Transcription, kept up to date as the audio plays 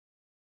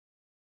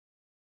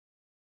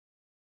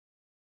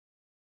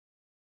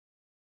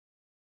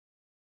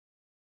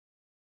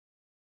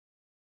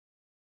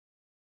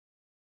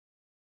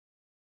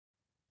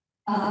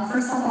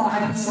First of all,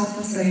 I just want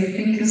to say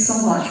thank you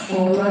so much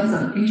for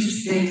Ransom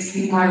interested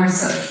in my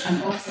research,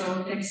 and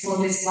also thanks for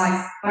this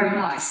very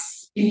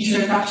nice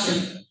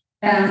introduction,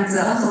 and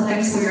also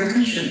thanks for your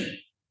attention.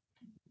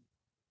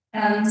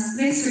 And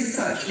this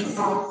research is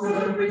about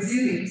the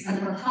resilience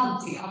and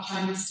mortality of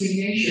Chinese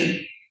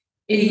divination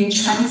in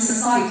Chinese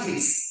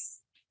societies,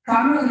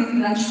 primarily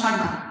in mainland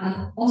China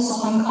and also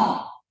Hong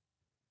Kong.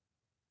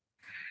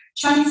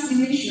 Chinese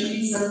divination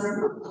is a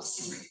remarkable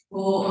story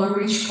for a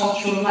rich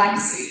cultural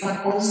legacy,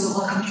 but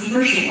also a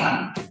controversial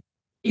one.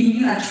 In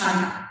mainland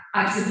China,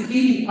 at the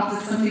beginning of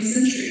the 20th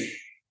century,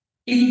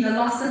 in the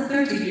last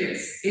 30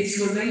 years, its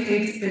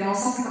related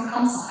philosophical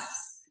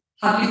concepts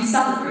have been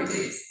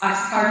celebrated as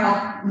part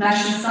of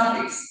national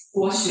studies,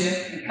 国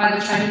学, by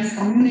the Chinese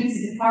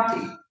Communist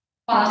Party,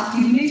 but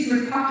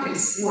divinatory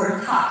practice were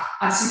attacked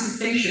as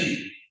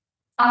superstition.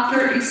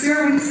 After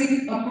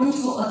experiencing a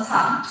brutal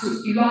attempt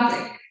to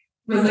eradicate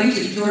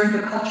religion during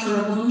the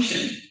Cultural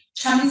Revolution,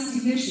 Chinese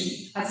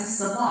divination has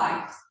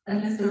survived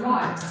and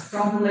thrived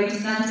from the late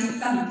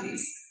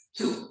 1970s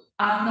to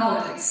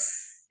nowadays.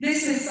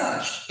 This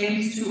research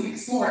aims to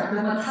explore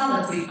the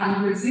mortality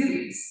and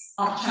resilience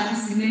of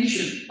Chinese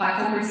divination by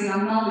focusing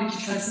on knowledge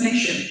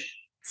transmission.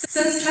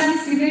 Since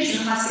Chinese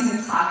divination has been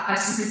attacked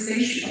as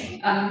superstition,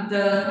 and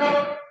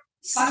the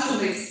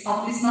specialists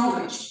of this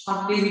knowledge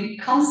have been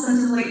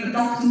constantly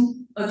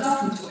adapting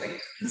to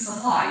it to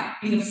survive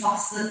in a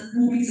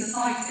fast-moving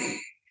society.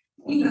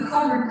 In the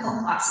current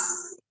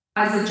context,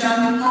 as the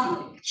general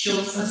public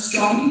shows a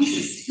strong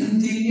interest in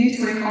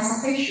divinatory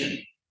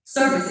consultation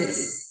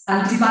services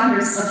and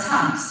diviners'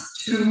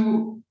 attempts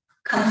to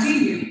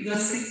continue the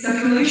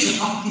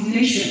circulation of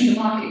divination in the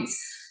markets,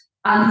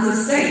 and the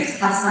state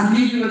has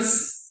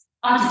ambiguous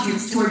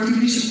attitudes toward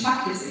divination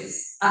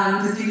practices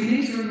and the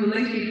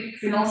divinatory-related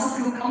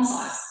philosophical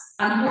concepts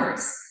and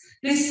works.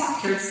 These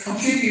factors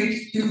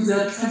contribute to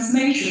the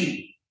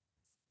transformation.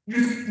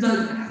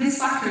 These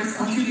factors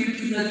contribute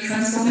to the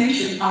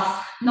transformation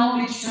of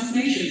knowledge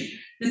transmission,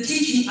 the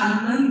teaching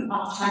and learning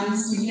of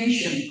Chinese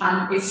divination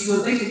and its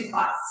related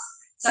parts,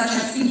 such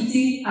as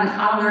Yijing and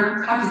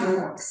other cardinal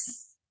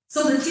works.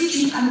 So the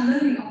teaching and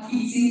learning of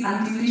Yijing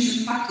and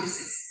divination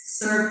practices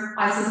serve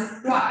as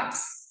a guide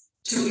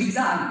to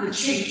examine the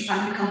change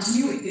and the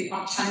continuity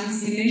of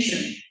Chinese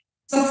divination.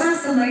 So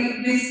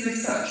firstly, this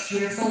research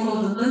will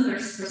follow the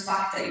learner's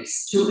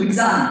perspectives to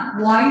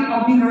examine why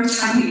ordinary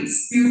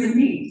Chinese feel the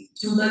need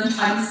to learn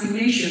Chinese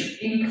divination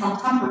in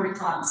contemporary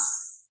times.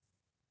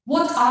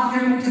 What are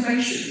their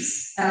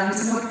motivations, and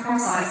what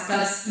process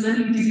does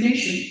learning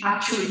divination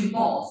actually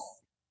involve?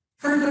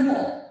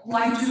 Furthermore,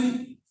 why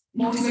do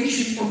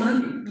motivations for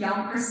learning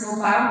beyond personal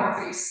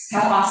biographies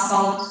tell us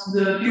about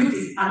the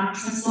beauty and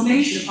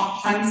transformation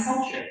of Chinese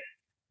culture?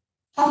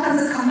 How can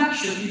the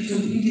connection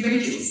between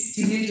individuals'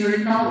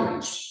 divinatory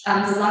knowledge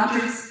and the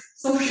larger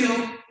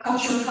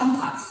social-cultural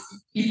context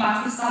be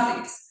best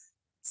studied?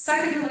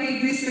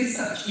 Secondly, this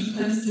research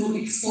intends to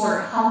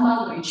explore how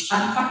knowledge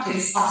and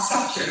practice are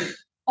structured,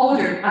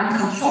 ordered, and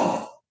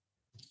controlled,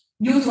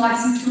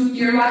 utilizing two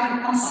theoretical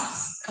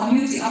concepts,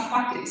 community of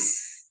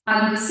practice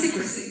and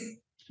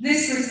secrecy.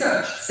 This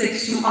research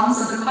seeks to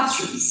answer the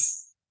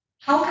questions: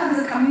 how can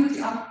the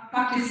community of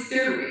practice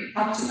theory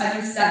help to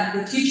understand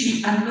the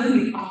teaching and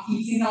learning of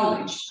Yijing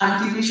knowledge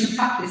and divination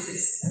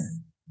practices?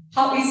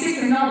 How is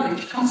secret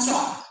knowledge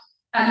constructed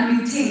and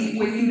maintained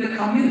within the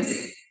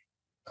community?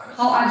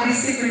 How are these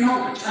secret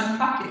knowledge and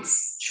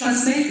practice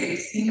transmitted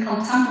in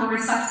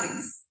contemporary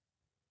settings?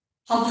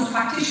 How do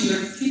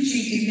practitioners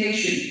teaching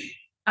divination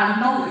and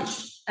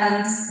knowledge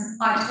and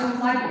at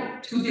what level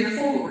to their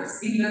followers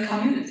in the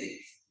community?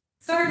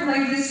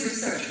 Thirdly, this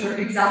research will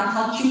examine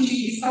how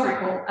changing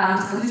historical and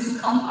political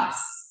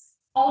contexts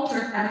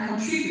alter and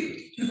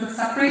contribute to the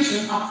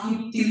separation of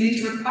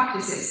divinatory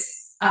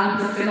practices and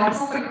the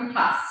philosophical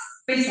paths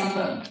based on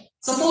them.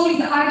 So following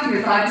the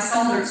idea that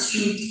scholars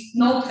should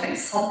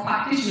notice how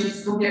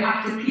practitioners put their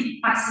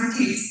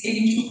expertise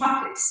into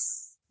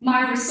practice,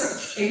 my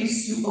research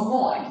aims to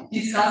avoid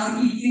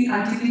discussing Yijing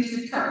and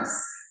divinatory terms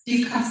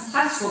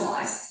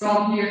decontextualized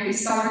from their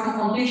historical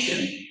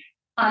foundation,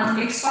 and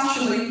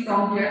especially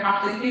from their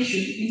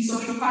application in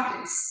social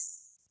practice.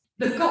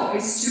 The goal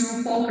is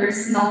to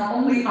focus not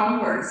only on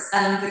words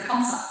and the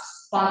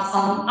concepts, but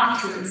on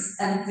utterance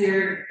and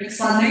their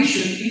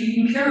explanation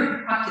in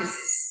empirical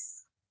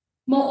practices.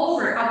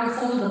 Moreover, I will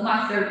follow the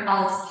method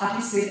of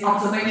participant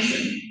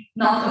observation,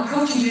 not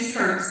approaching these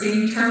terms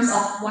in terms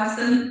of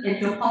Western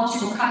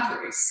anthropological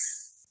categories,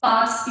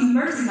 but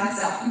immersing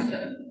myself in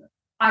them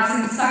as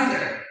an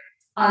insider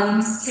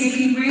and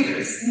taking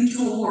readers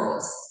into a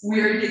world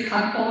where they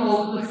can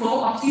follow the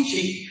flow of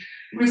teaching,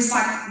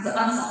 respect the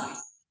insight,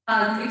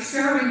 and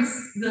experience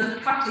the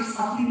practice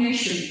of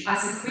divination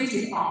as a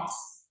creative art.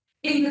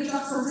 In the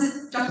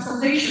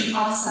juxtaposition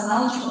of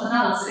sinological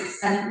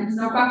analysis and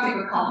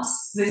ethnographic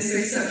accounts, this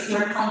research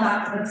will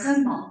conduct a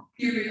 10-month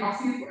period of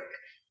fieldwork,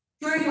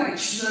 during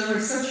which the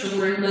researcher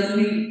will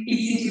learn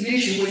Yijing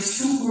divination with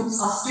two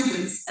groups of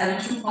students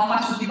and two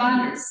professional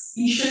diviners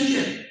in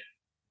Shenzhen,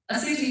 a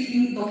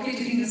city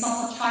located in the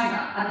south of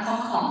China and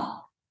Hong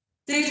Kong.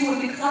 Data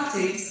will be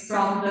collected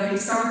from the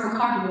historical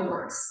cardinal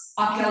works,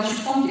 archaeology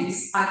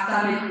findings,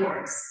 academic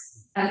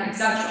works, and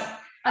etc.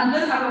 And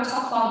then I will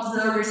talk about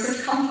the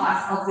research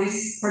context of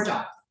this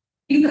project.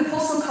 In the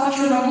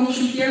post-cultural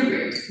revolution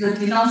period, the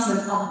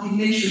denouncement of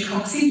divination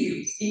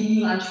continued in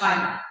mainland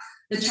China.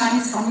 The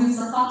Chinese Communist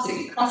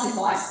Party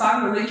classifies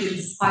 5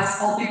 religions as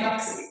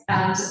orthodoxy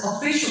and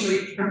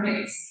officially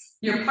permits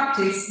their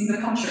practice in the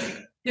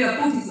country. They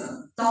are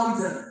Buddhism,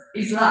 Taoism,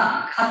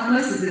 Islam,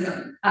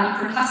 Catholicism, and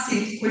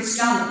Protestant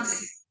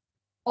Christianity.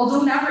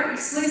 Although never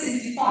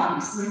explicitly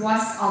defined, the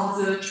rest of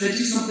the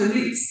traditional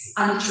beliefs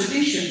and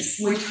traditions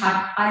which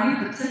had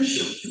any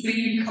potential to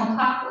be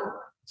incompatible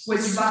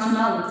with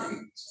rationality,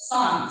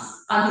 science,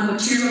 and the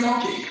material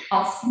logic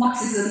of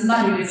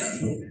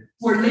Marxism-Leninism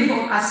were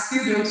labeled as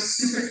feudal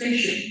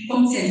superstition,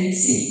 封建迷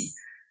信.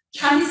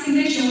 Chinese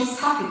divination was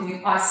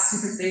targeted as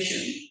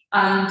superstition,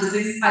 and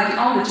this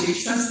ideology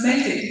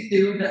transmitted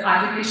through the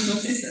educational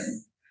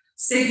system,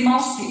 state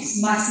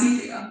mouthpiece, mass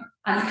media,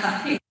 and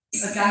campaigns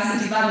against the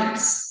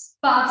diviners.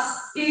 But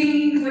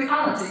in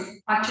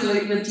reality,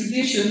 actually, the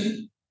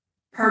divination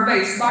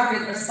pervades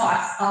various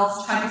aspects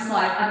of Chinese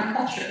life and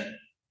culture.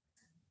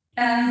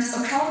 And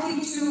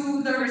according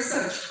to the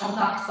research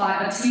conducted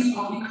by a team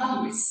of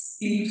economists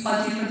in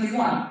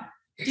 2021,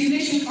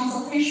 divination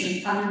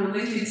consultation and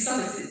related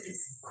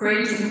services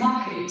created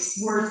markets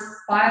worth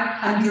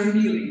 500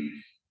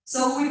 million.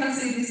 So we can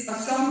see this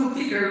astronomical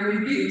figure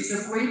reveals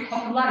the great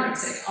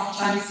popularity of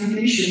Chinese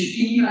divination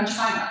in mainland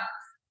China,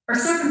 a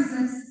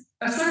circumstance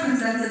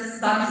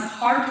that is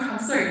hard to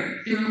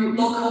concern through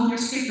local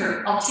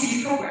newspaper or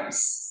TV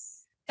programs.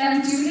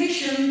 And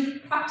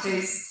divination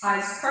practice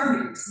has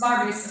permeated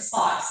various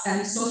aspects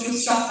and social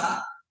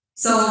strata.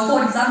 So,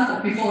 for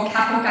example, before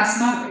capital gas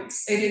marriage,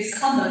 it is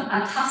common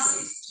and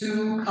tacit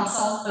to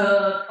consult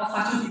a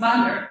professional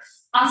diviner,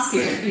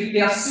 asking if they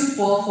are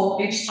suitable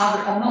for each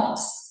other or not.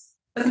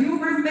 A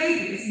newborn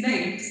baby is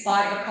named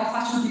by a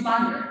professional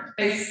diviner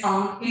based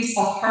on his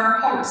or her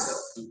horoscope.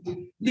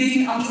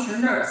 Leading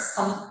entrepreneurs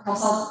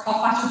consult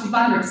professional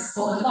diviners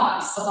for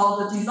advice about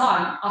the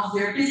design of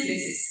their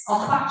businesses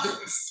or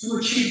factories to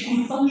achieve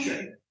good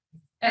function.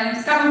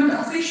 And government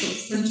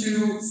officials tend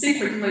to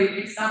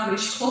secretly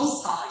establish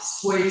close ties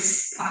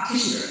with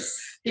practitioners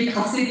they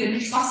consider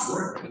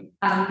trustworthy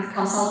and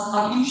consult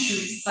on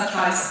issues such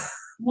as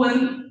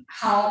when,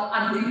 how,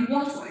 and in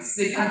what ways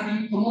they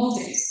can be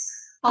promoted,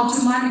 how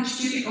to manage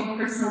difficult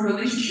personal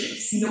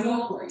relationships in the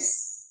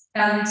workplace,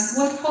 and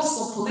what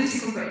possible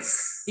political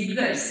risks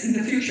exist in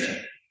the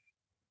future.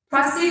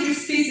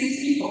 Prestigious business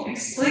people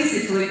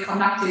explicitly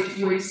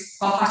connected with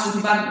professional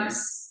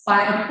diviners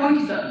by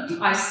appointing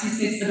them as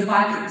business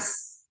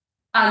advisors,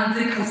 and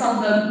they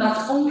consult them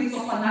not only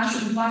for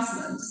financial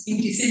investment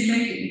in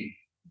decision-making,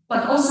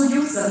 but also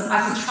use them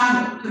as a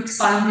channel to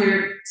expand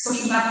their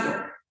social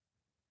network,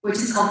 which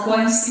is called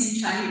关系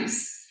in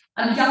Chinese.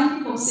 And young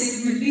people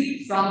seek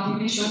relief from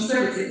divisional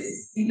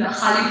services in the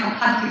highly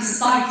competitive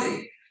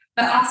society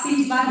by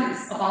asking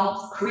diviners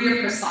about career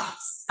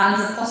prospects and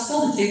the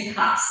possibility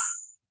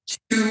paths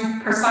to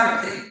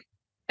prosperity.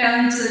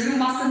 And you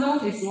must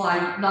notice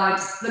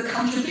that the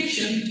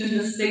contradiction between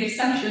the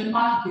state-sanctioned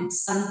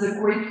archetypes and the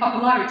great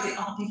popularity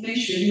of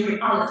divination in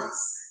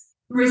realities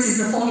raises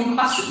the following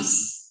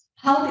questions.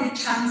 How did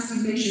Chinese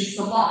divination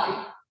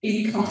survive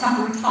in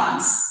contemporary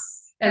times?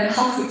 And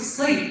how to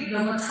explain the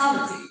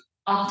mortality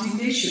of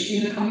divination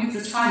in the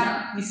communist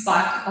China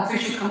despite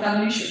official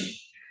condemnation?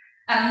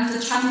 And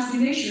the Chinese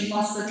divination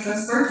must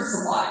transfer to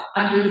survive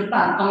under the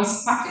ban on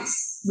its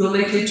practice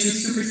related to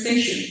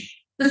superstition.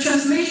 The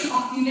transmission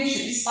of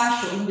divination is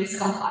special in this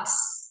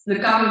context. The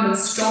government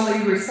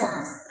strongly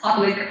reforms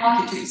public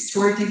attitudes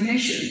toward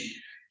divination,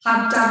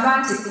 have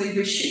directly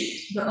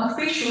reshaped the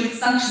officially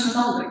sanctioned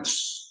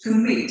knowledge to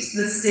meet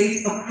the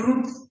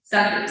state-approved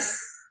standards.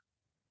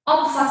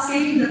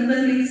 Obfuscating the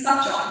learning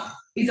subject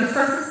is the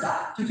first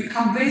step to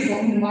become visible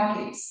in the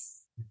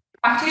markets.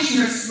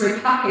 Practitioners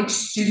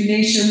repackage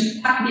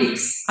divination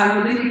techniques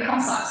and related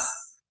concepts,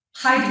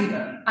 hiding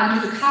them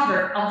under the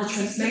cover of the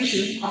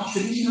transmission of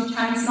traditional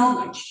Chinese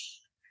knowledge.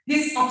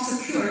 This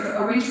obscured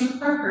the original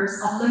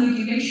purpose of learning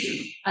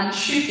divination and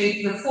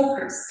shifted the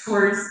focus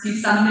towards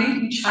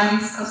disseminating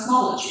Chinese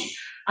cosmology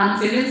and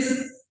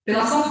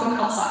philosophical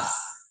concepts.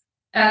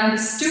 And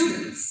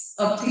students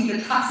obtained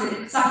the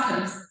tacit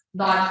acceptance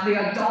that they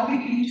are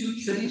delving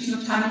into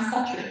traditional Chinese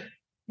culture,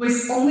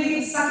 with only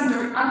a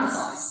secondary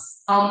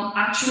emphasis on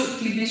actual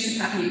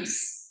divination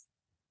techniques.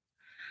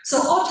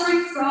 So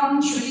altering from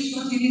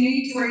traditional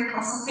divinatory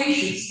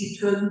consultations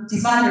between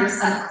diviners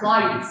and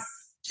clients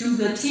to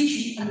the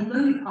teaching and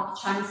learning of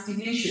Chinese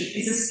divination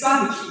is a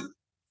strategy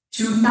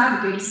to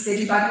navigate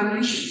state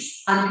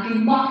regulations and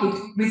gain market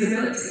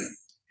visibility.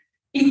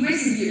 In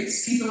recent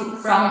years, people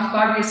from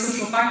various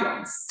social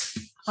backgrounds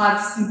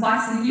have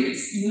invested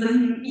years in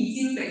learning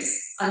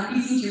Yijing-based and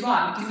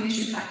Yijing-derived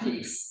divination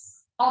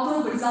techniques,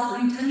 although without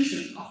the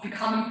intention of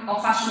becoming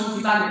professional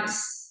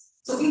diviners.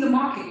 So in the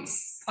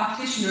markets,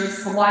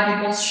 practitioners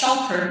provided both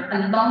short-term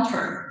and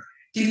long-term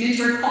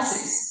divinatory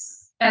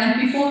courses.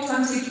 And before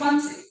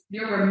 2020,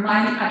 there were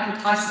many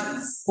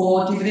advertisements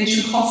for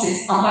divination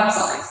courses on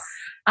websites,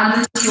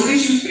 and the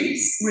tuition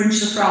fees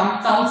ranged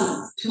from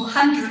thousands to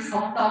hundreds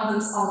of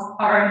thousands of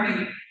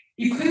RMB,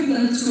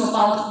 equivalent to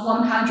about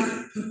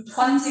 100 to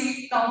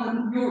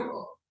 20,000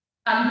 euro.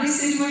 And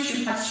this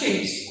situation has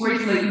changed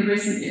greatly in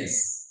recent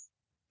years.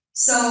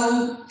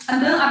 So,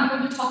 and then I'm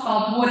going to talk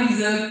about what is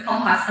the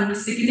context and the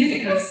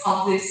significance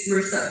of this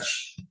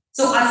research.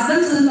 So as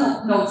Benton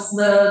notes,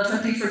 the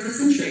 21st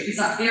century is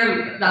an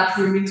area that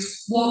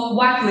remains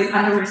widely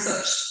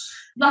under-researched,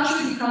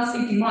 largely because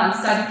it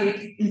demands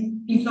dedicated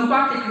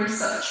ethnographic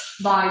research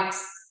that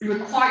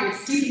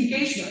requires deep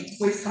engagement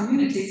with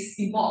communities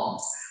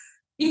involved.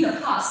 In the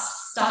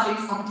past,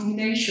 studies of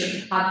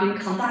divination have been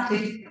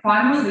conducted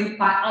primarily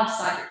by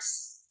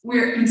outsiders,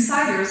 where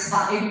insiders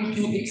are able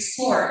to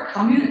explore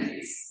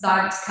communities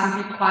that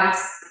can be quite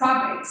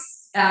private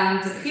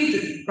and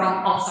hidden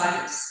from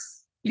outsiders.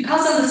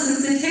 Because of the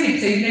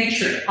sensitivity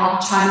nature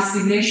of Chinese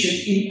divination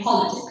in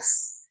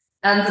politics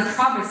and the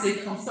privacy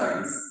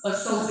concerns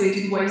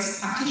associated with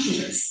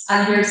practitioners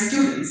and their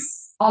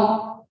students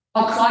or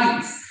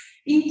clients,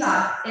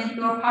 in-depth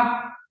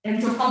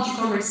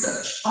anthropological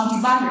research on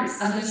diviners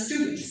and their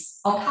students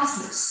or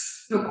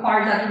customers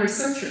require that the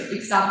researcher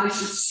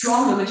establishes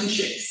strong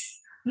relationships,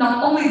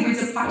 not only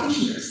with the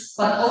practitioners,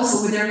 but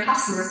also with their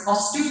customers or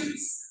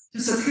students to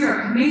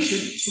secure permission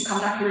to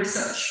conduct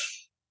research.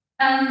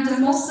 And the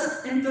most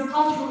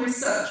anthropological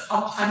research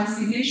of Chinese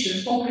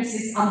divination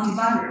focuses on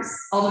diviners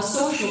or the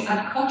social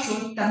and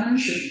cultural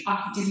dimension of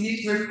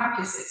divinatory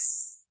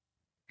practices.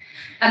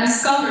 And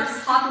scholars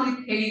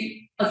hardly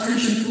pay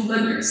attention to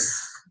learners,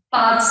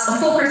 but a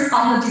focus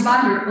on the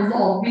diviner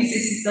alone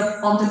misses the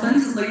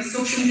fundamentally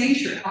social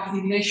nature of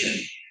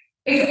divination.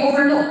 It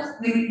overlooks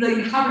the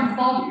inherent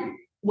value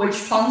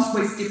which comes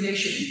with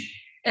divination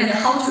and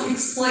how to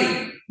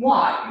explain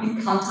why in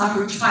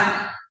contemporary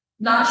China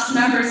large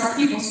numbers of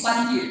people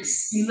spend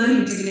years in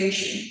learning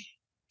divination.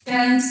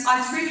 And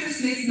as Richard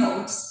Smith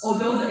notes,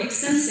 although the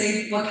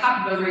extensive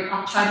vocabulary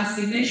of Chinese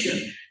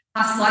divination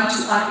has led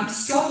to an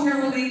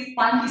extraordinarily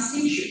fine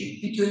distinction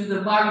between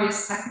the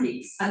various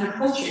techniques and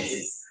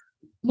approaches,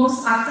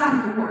 most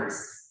academic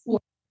works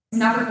will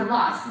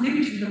nevertheless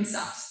limit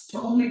themselves to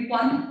only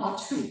one or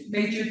two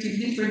major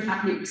divinatory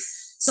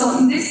techniques. So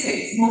in this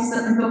case, most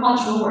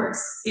anthropological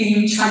works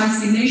in Chinese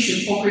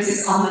divination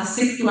focuses on the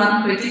sixth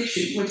line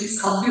prediction, which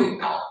is called Liu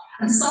Yao,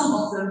 and some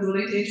of them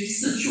related to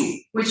Sizhu,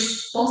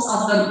 which both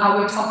of them I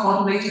will talk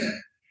about later.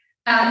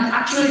 And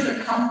actually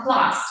the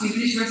complex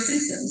divinatory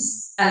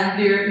systems and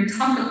their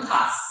entangled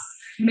tasks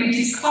may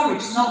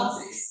discourage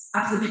novices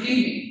at the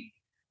beginning.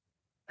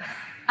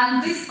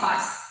 And this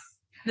class,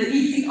 the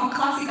Yijing or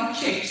classical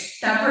change,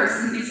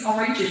 diverse in its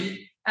origin,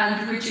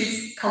 and which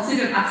is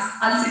considered as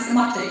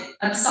unsystematic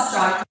and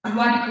subject to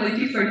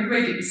radically different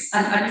readings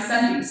and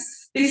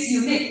understandings. These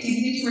unique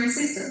divinatory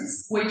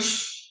systems,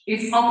 which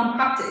is often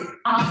practiced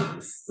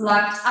afterwards,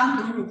 left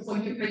ample room for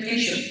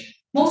interpretation.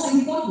 Most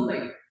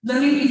importantly,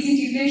 learning Yijing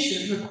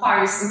divination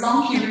requires a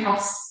long period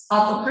of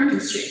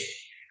apprenticeship.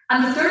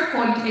 And the third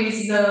point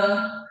is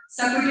the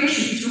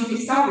segregation between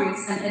historians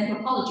and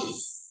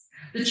anthropologists.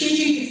 The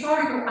changing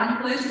historical and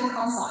political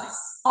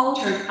concepts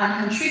altered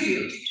and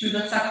contribute to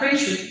the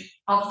separation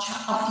of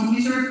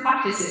divinatory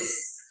practices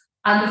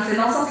and the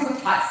philosophical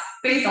tests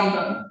based on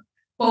them.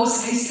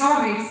 Both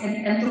historians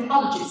and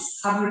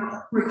anthropologists have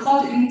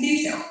recorded in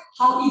detail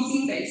how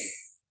Yijing-based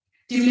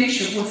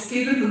divination was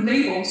given the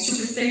label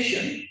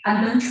superstition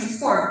and then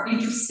transformed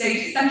into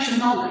state-sanctioned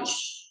knowledge.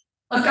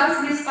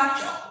 Against this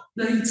backdrop,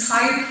 the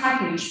entire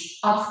package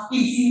of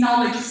Yijing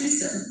knowledge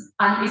system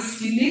and its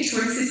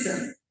divinatory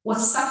system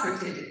was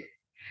separated.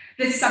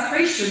 This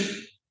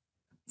separation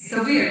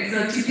severed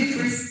the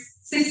divinatory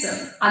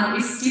system and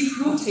its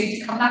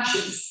deep-rooted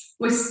connections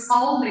with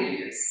all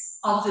layers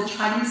of the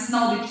Chinese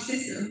knowledge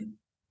system.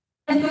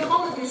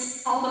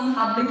 Anthropologists often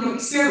have little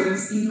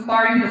experience in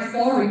inquiring the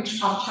full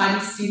range of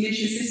Chinese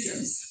divination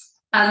systems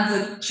and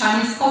the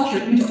Chinese culture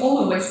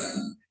interwoven with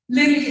them,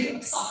 limited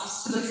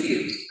access to the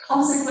field,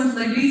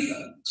 consequently leads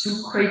them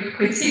to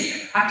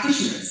critique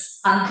practitioners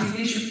and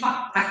divination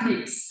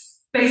techniques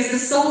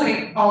based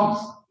solely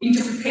on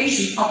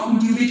interpretation of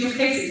individual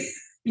cases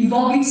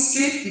involving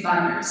strict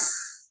diviners.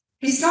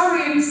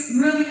 Historians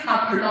really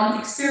have prolonged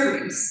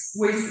experience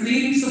with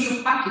leading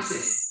social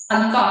practices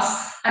and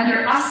thus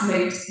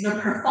underestimate the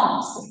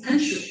profound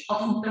potential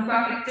of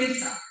ethnographic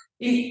data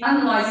in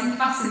analyzing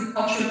classic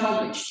cultural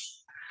knowledge.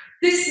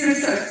 This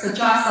research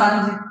suggests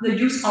that the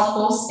use of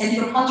both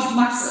anthropological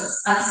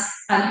methods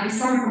and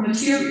historical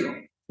material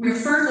will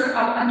further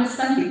our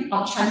understanding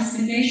of Chinese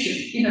divination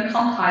in the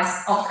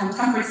context of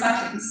contemporary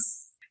settings.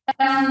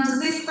 And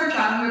this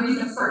project will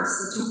be the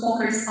first to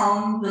focus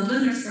on the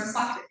learner's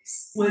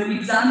perspectives when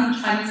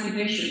examining Chinese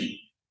divination,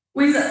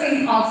 with the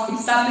aim of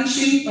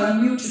establishing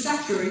a new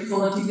trajectory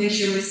for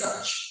divination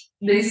research.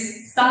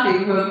 This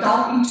study will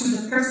delve into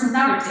the personal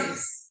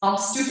narratives of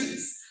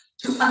students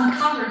to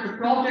uncover the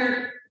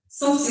broader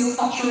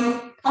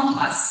socio-cultural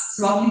context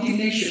surrounding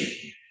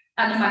divination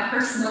and my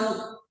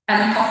personal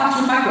and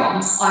professional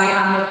backgrounds, I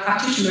am a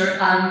practitioner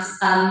and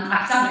an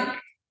academic,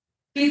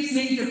 gives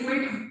me the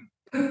great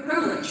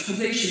privileged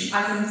position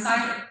as an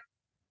insider.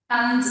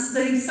 And as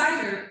an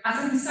insider,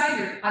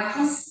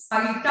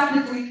 I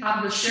definitely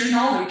have the shared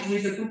knowledge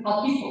with a group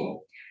of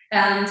people,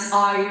 and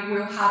I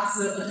will have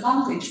the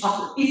advantage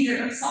of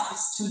easier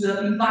access to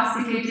the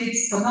investigated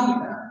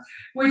phenomena,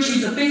 which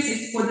is the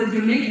basis for the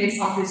uniqueness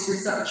of this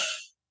research.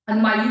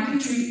 And my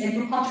unitary and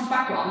anthropological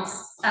backgrounds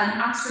and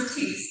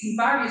expertise in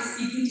various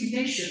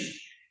divination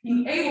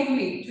enable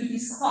me to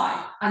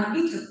describe and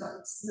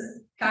interpret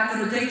the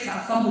gathered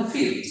data from the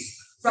field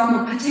from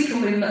a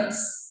particular lens.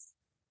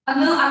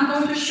 And then I'm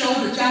going to show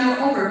the general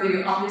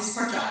overview of this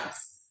project.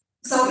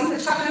 So in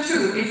the chapter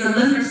 2 is the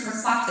learner's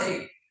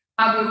perspective.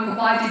 I will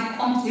provide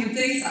quantitative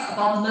data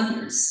about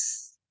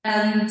learners,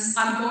 and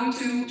I'm going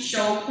to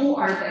show who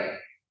are they,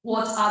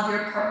 what are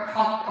their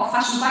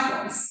professional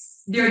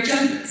backgrounds, their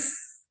genders,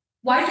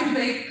 where do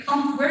they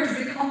come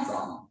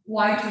from,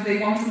 why do they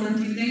want to learn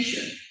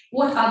divination,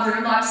 what are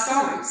their life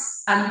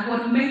stories, and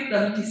what made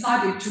them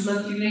decide to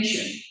learn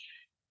divination.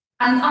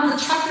 And on the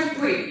chapter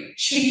 3,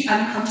 change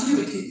and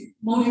continuity,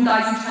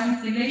 modernizing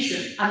Chinese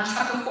divination, and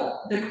chapter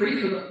 4, the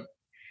curriculum,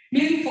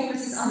 mainly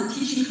focuses on the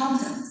teaching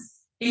content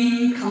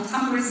in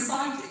contemporary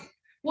society.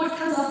 What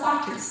kinds of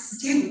factors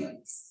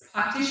stimulate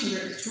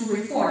practitioners to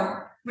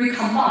reform,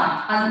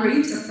 recombine, and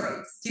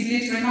reinterpret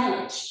divinatory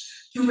knowledge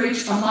to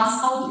reach a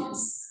mass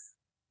audience?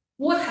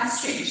 What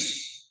has changed?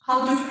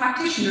 How do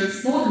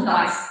practitioners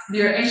modernize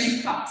their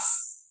ancient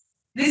crafts?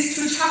 These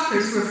 2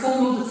 chapters will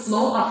follow the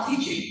flow of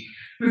teaching,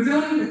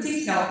 revealing the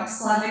detailed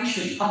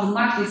explanation of the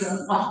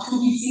mechanism of 2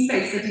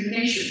 Yijing-based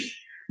divination,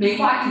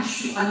 Meihua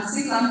Yishu and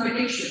Siglan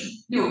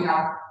prediction, Liu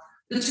Yao,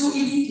 the 2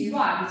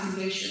 Yijing-derived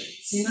divination,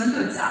 Qimen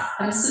Dunjia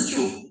and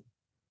Sizhu.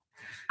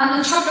 And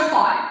the chapter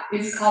 5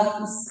 is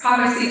called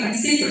Privacy and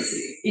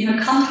Secrecy in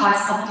the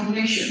Context of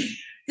Divination.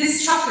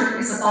 This chapter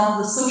is about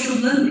the social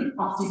learning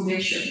of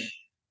divination.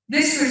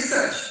 This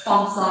research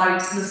founds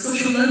the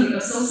social learning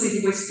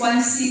associated with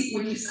 1C,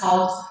 which is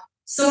called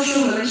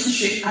social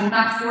relationship and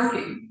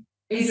networking,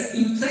 is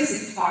an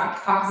implicit part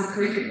of the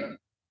curriculum.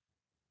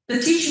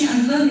 The teaching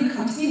and learning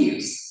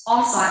continues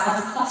outside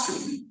of the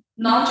classroom,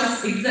 not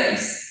just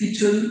exists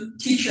between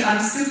teacher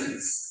and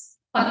students,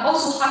 but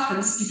also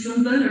happens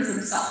between learners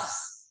themselves,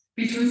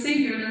 between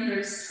senior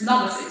learners to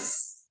novices.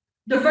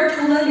 The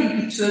vertical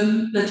learning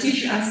between the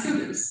teacher and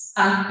students,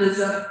 and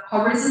the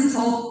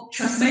horizontal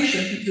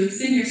transmission between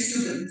senior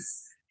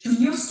students to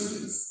new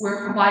students will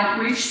provide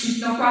rich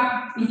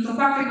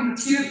ethnographic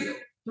material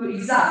to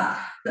examine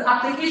the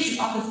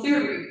application of the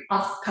theory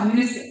of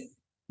communism,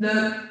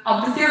 the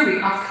theory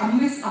of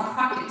communist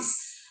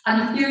practice,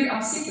 and the theory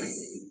of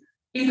secrecy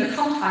in the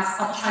context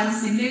of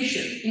Chinese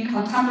divination in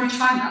contemporary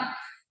China.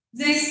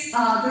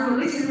 The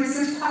related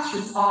research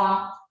questions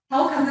are: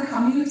 how can the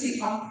community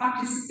of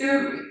practice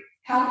theory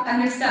help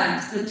understand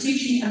the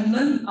teaching and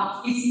learning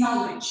of easy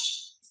knowledge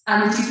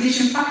and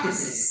divination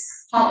practices?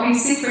 How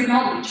is sacred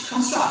knowledge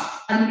constructed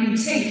and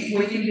maintained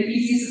within the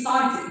easy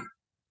society?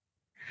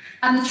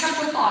 And the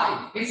chapter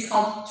 5 is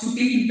called To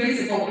Be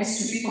Invisible is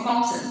to Be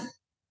Forgotten.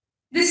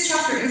 This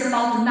chapter is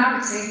about the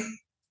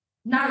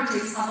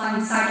narratives of an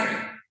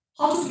insider,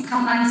 how to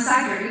become an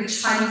insider in the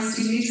Chinese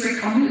divinatory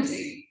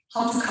community,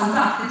 how to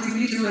conduct the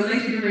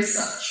divinity-related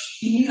research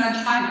in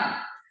mainland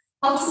China,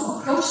 how to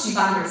approach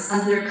diviners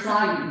and their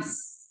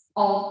clients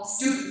or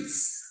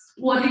students,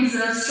 what is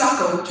the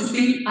struggle to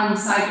be an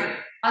insider.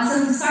 As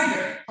an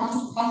insider, how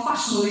to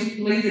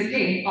professionally play the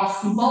game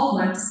of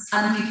involvement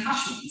and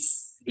detachment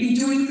in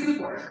doing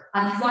fieldwork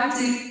and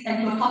writing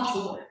and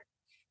anthropological work.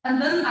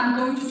 And then I'm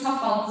going to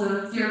talk about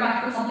the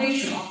theoretical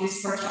foundation of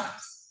this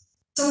project.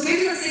 So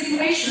given the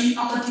situation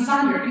of a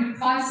diviner in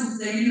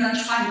crisis in mainland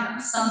China,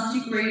 some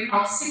degree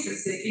of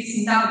secrecy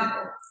is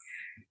inevitable.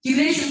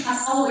 Divination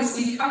has always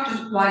been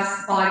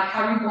characterized by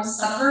carrying both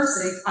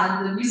subversive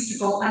and the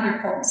mystical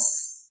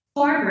undertones.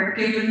 However,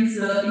 given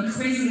the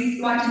increasingly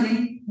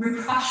threatening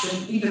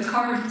repression in the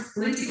current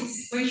political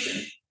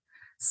situation,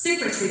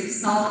 secrecy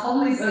is not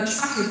only the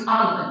attractive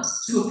element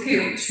to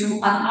appeal to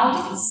an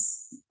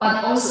audience,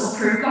 but also a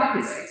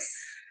prerequisite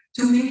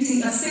to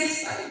maintain a safe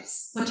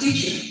space for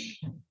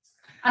teaching.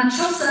 And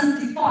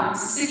Chosen defines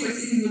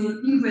secrecy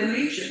in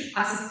religion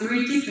as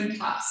 3 different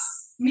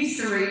types: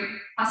 mystery,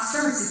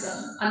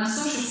 asceticism, and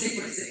social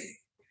secrecy.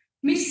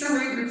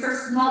 Mystery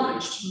refers to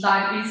knowledge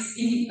that is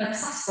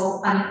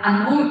inaccessible and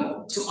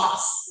unknowable to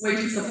us,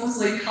 which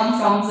supposedly comes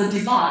from the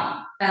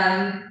divine,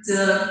 and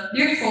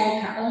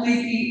therefore can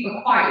only be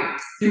acquired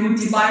through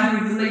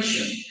divine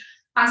revelation.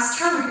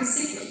 Esoteric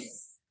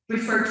secrets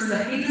refer to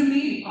the hidden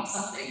meaning of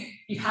something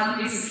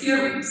behind its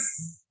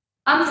appearance,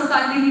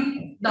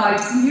 emphasizing that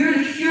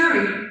merely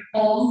hearing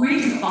or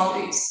reading about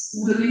it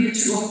would lead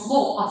to a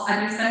flaw of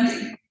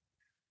understanding.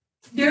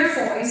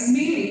 Therefore, its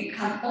meaning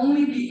can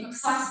only be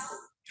accessible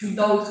to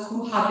those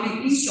who have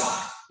been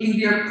instructed in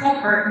their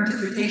proper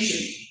interpretation.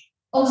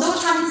 Although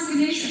Chinese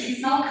divination is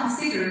not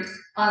considered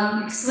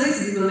an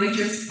explicit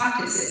religious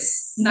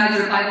practice,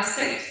 neither by the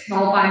state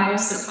nor by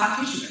most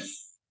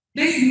practitioners.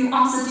 These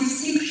nuanced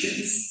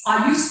distinctions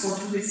are useful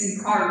to this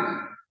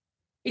inquiry.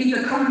 In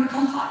the current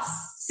context,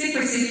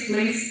 secrecy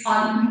plays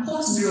an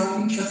important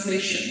role in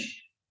translation.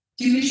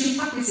 Divination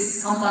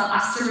practices combine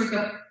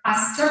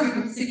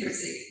asterical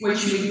secrecy,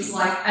 which means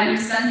like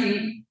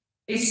understanding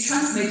is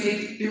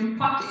transmitted through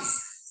practice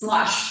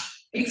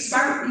 /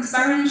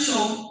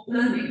 experiential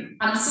learning,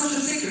 and social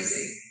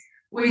secrecy,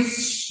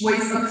 which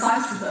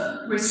applies to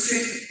the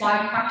restricted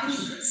by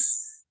practitioners.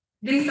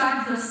 These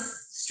are the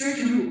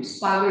strict rules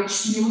by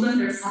which new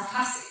learners are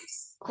tested,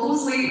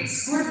 closely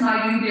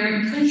scrutinizing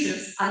their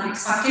intentions and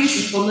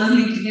expectations for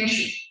learning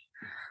divination.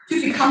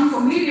 To become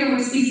familiar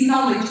with these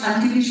knowledge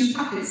and divination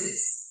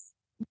practices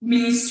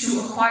means to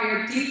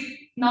acquire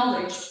deep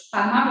knowledge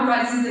by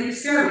memorizing the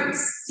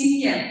experience, 经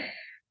验,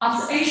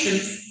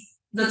 observations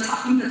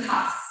in the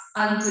tasks,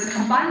 and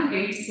combining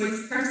it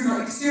with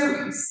personal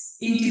experience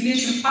in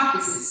divination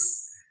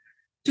practices.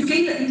 To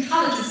gain the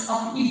intelligence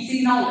of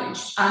Yijing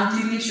knowledge and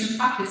divination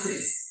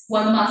practices,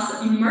 one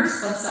must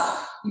immerse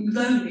oneself in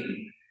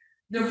learning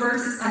the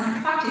verses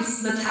and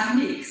practice the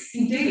techniques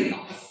in daily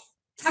life.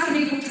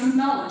 Technical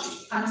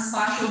terminology and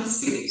special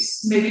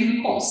skills may be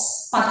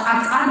imposed, but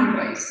at any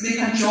rate, they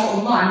can draw a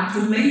line to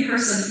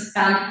layperson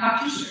and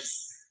practitioners.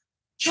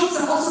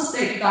 Chosen also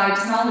state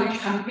that knowledge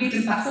can be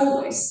gained by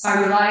four ways by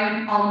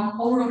relying on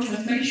oral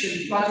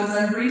transmission rather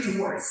than written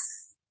words.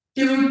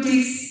 Through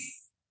this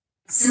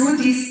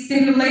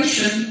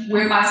stimulation,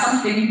 whereby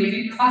something may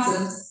be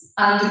present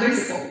and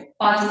visible,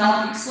 but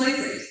not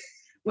explicit,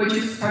 which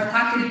is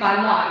protected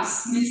by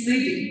lies,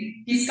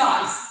 misleading,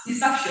 disguise,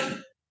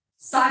 deception,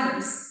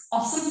 silence,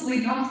 or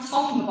simply not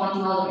talking about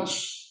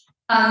knowledge,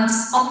 and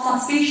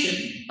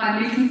obfuscation by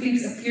making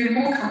things appear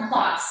more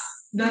complex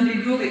than they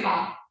really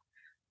are.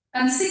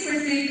 And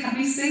secrecy can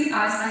be seen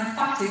as an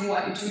effective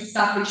way to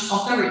establish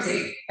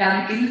authority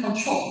and gain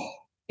control.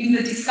 In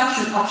the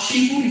discussion of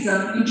Shin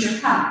Buddhism in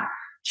Japan,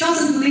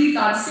 Johnson believed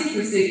that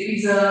secrecy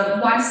is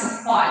a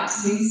widespread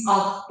means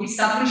of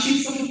establishing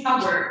social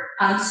power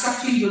and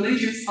structuring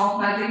religious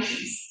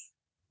organizations.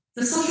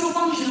 The social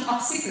function of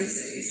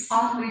secrecy is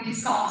hardly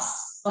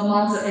discussed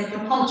among the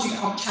anthropology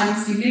of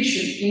Chinese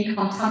divination in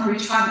contemporary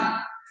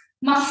China.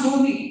 Much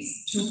more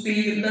needs to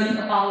be learned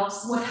about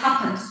what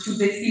happened to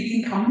these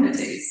Yijing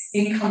communities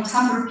in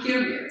contemporary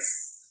periods.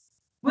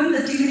 When the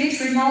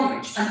divinatory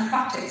knowledge and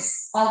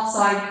practice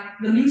outside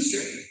the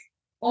mainstream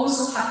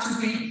also have to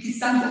be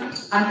dissembled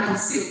and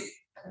concealed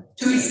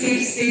to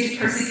escape state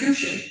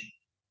persecution.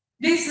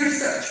 This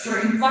research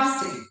will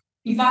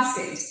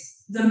investigate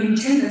the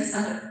maintenance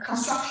and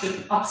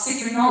construction of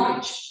secret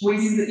knowledge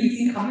within the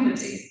Yijing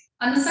community.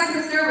 And the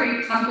second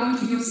theory I'm going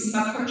to use in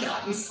my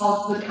project is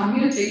called the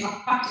community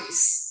of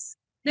practice.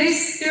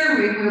 This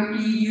theory will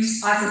be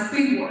used as a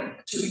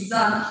framework to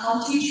examine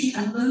how teaching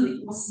and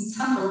learning was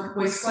entangled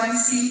with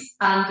Guanxi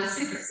and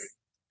secrecy.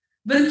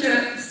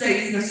 Winter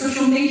states the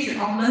social nature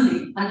of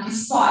learning and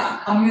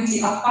describes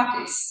community of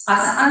practice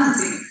as an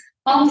entity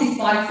bounded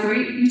by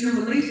three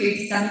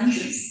interrelated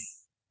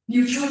dimensions: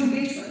 mutual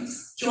engagement,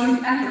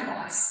 joint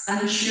enterprise,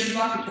 and shared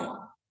repertoire.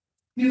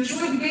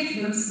 Mutual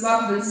engagement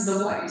represents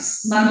the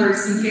ways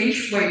members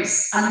engage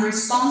with and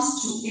respond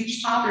to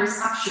each other's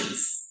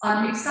actions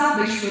and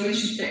establish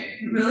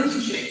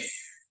relationships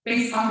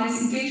based on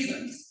this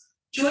engagement.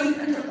 Joint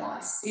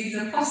enterprise is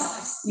a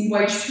process in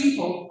which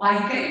people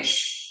are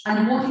engaged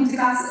and working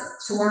together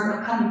toward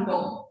a common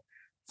goal.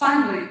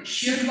 Finally,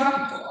 shared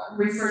repertoire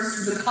refers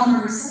to the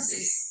common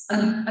resources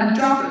and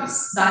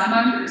jargons that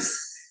members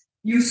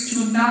use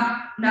to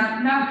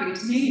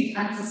navigate meaning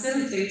and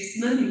facilitate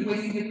learning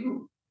within the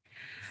group.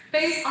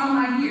 Based on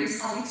my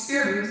years of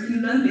experience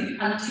in learning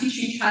and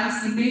teaching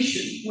Chinese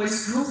divination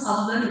with groups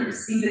of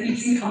learners in the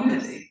Yijing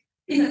community,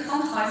 in the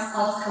context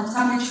of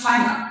contemporary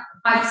China,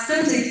 I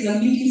extended the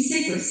meeting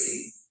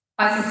secrecy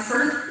as the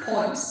third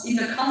point in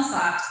the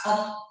concept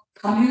of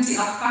community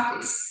of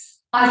practice.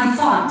 I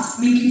defined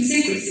meeting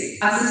secrecy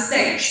as a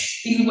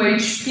stage in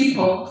which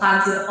people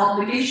have the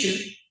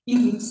obligation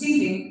in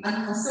maintaining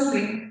and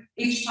concealing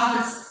each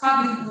other's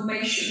private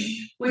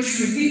information, which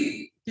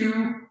revealed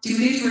through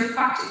divinatory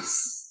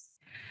practice.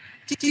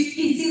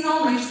 Yijing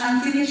knowledge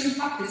and divination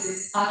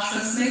practices are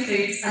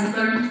transmitted and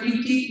learned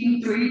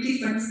in three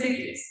different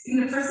stages. In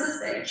the first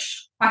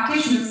stage,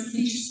 practitioners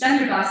teach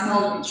standardized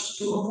knowledge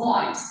to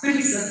avoid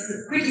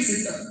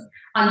criticism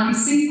and be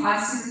seen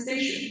as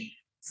superstition.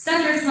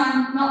 Standardized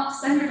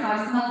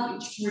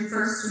knowledge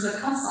refers to the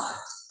concept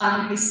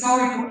and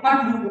historical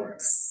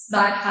works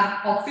that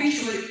have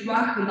officially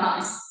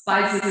recognized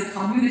by the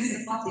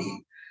communist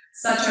body,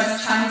 such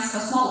as Chinese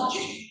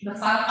cosmology, the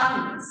five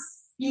elements,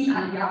 yin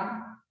and yang,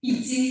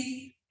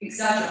 Yijing,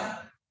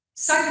 etc.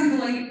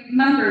 Secondly,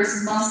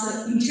 members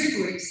must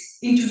integrate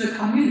into the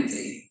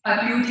community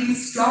by building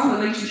strong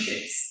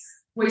relationships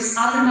with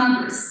other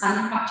members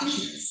and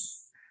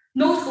practitioners.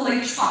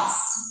 Notably,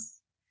 trust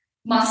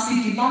must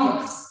be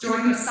developed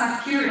during a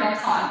set period of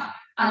time,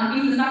 and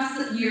in the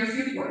next year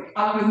fieldwork,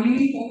 I will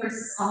mainly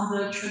focus on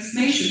the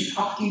transmission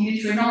of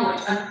divinatory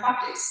knowledge and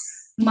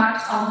practice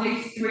marked on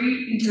the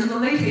three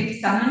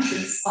interrelated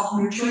dimensions of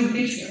mutual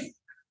engagement,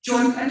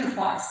 joint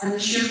enterprise,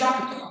 and shared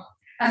repertoire.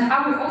 And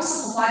I will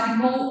also provide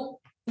more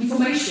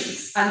information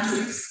and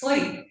to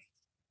explain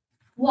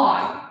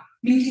why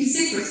meeting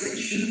secrecy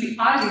should be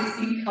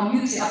added in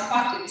community of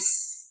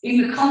practice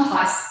in the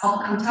context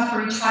of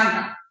contemporary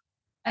China.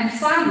 And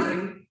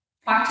finally,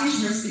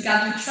 practitioners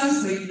began to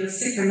transmit the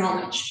secret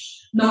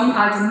knowledge, known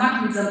as the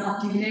mechanism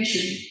of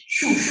divination,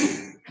 术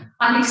数,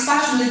 and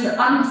especially the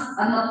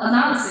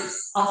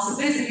analysis of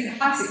specific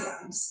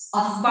hexagrams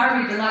of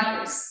varied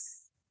levels.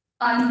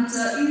 And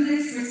in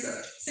this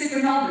research,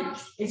 secret knowledge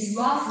is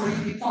roughly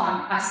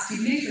defined as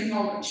divinatory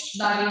knowledge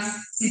that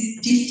is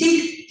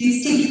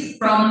distinct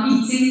from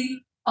Yijing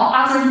or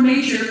other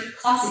major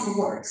classical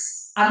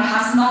works, and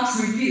has not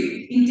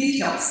reviewed in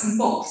details in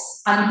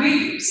books and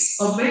videos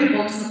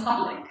available to the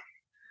public.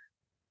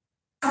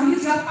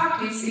 Community of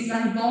practice is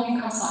an evolving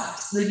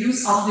concept. The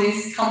use of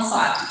this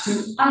concept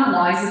to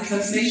analyze the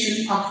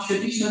translation of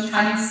traditional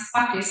Chinese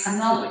practice and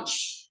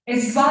knowledge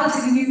is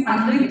relatively new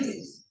and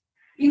limited.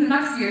 In the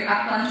next year,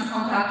 I plan to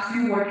conduct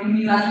fieldwork in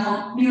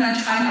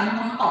mainland China and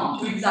Hong Kong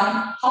to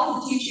examine how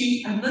the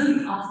teaching and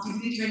learning of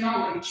divinatory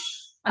knowledge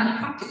and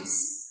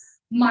practice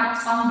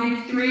marked on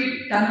the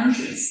three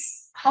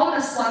dimensions. How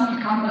does one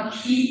become a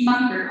key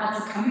member of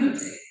the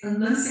community and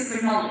learn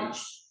secret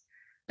knowledge?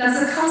 Does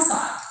the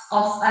concept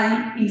of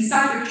an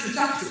insider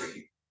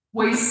trajectory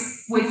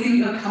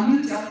within a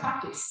community of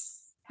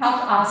practice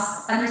help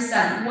us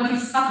understand what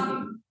is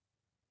happening?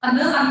 And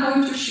then I'm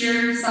going to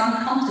share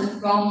some content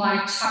from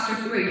my chapter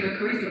 3, the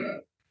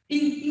curricula.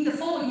 In the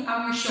following,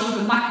 I will show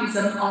the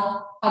mechanism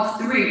of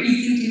three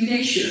Yijing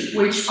divination,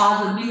 which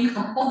are the main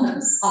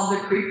components of the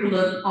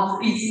curriculum of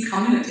the Yijing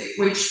community,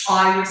 which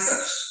I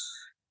researched.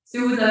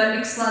 Through the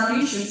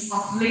explanations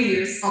of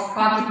layers of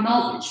project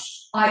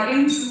knowledge, I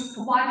aim to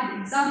provide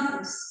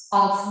examples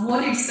of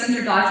what is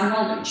standardized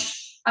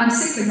knowledge and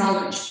secret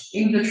knowledge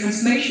in the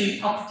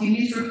transmission of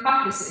divinatory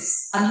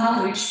practices and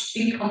knowledge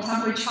in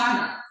contemporary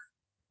China.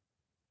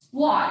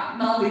 Why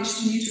knowledge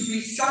needs to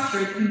be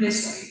structured in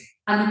this way,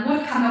 and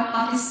what kind of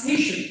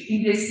participation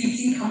in this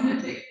Yijing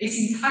community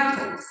is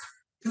entitled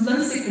to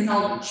learn secret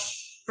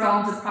knowledge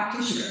from the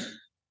practitioner.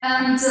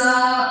 And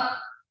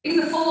in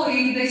the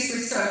following, this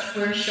research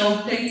will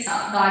show data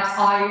that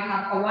I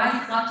have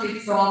already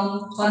collected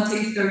from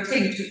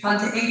 2013 to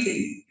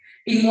 2018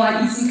 in one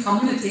Yijing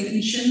community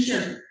in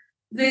Shenzhen.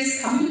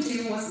 This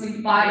community was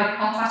led by a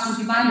professional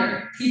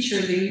diviner, teacher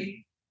Liu,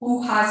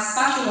 who has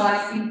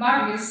specialized in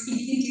various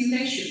Yijing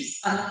divinations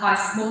and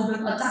has more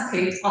than a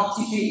decade of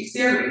teaching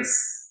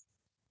experience.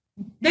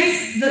 The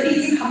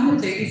Yijing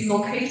community is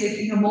located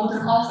in a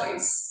modern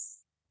office,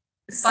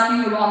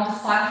 spanning around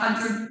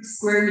 500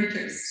 square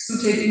meters,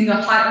 suited in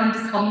a high-end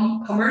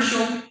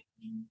commercial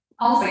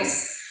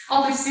office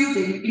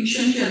building in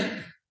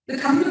Shenzhen. The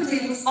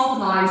community was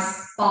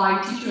organized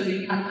by teacher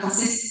Li and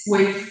consists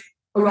with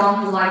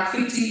around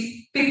 50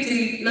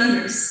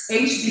 learners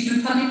aged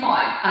between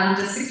 25 and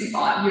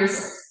 65 years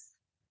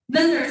old.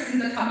 Learners in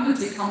the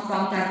community come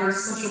from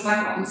diverse social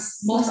backgrounds.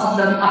 Most of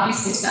them are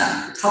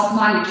businessmen, top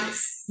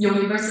managers,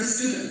 university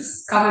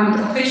students,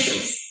 government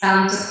officials,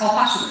 and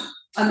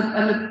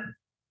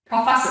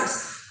professors.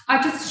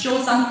 I just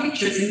show some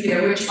pictures in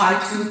here, which I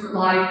took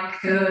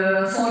like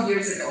 4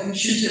 years ago in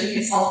Shenzhen in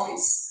his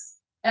office.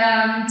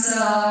 And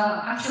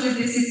actually,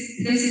 this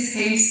is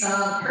his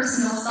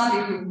personal study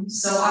room.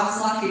 So I was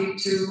lucky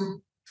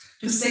to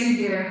stay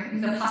there in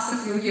the past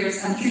few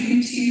years and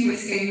drinking tea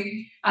with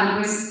him and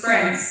with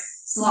friends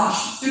 /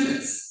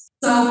 students.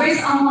 So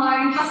based on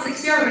my past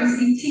experience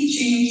in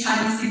teaching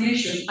Chinese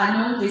divination, I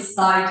noticed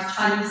that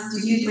Chinese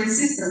divinatory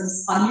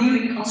systems are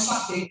merely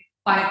constructed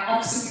by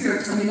obscure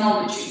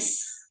terminologies.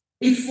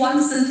 If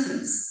one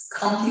sentence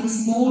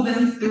contains more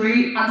than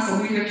 3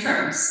 unfamiliar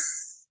terms,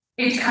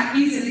 it can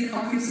easily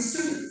confuse the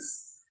students.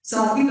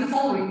 So in the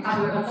following, I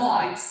will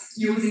avoid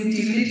using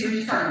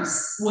divinatory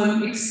terms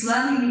when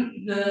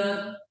explaining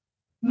the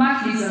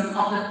mechanism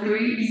of the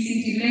three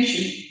Yijing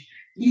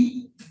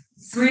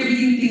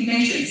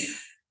divinations.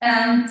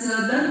 And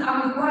then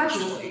I will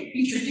gradually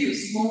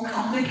introduce more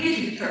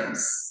complicated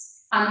terms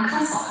and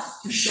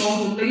concepts to show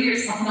the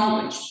layers of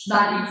knowledge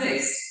that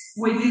exist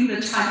within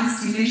the Chinese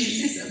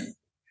divination system.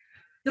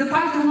 The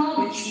practical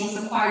knowledge was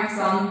acquired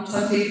from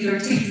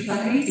 2013 to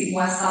 2018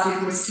 when I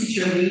started with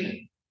teacher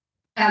Li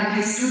and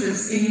his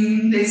students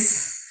in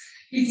this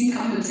Yijing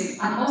community,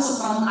 and also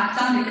from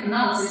academic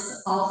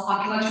analysis of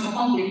archaeological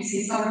findings,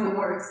 historical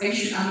works,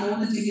 ancient and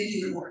modern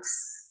divinatory works.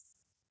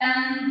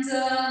 And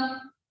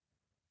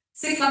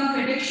six-line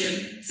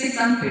prediction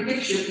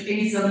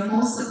is the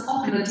most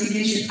popular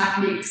divination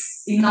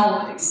techniques in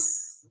nowadays.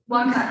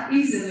 One can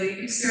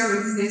easily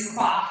experience this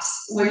craft,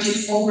 which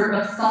is over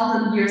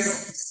 1,000 years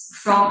old,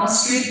 from a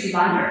street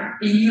diviner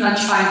in mainland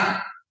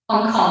China,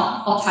 Hong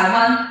Kong, or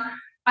Taiwan,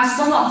 as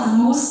one of the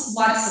most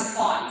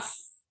widespread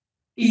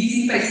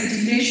Yijing-based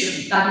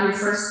divination that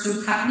refers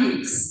to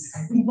techniques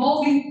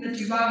involving the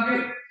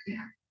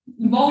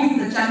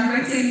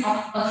generating of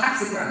a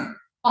hexagram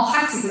or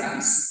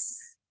hexagrams.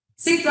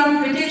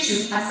 Sigma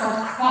prediction has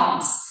got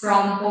grounds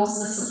from both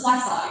the supply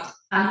side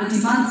and the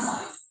demand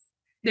side.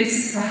 This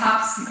is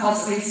perhaps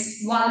because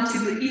it's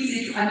relatively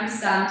easy to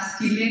understand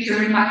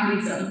divinatory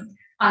mechanism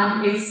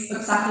and its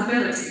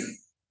acceptability.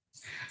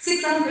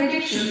 Sigma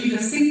prediction is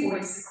the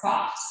simplest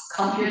craft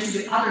compared to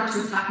the other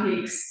two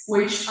techniques,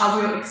 which I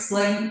will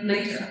explain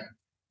later.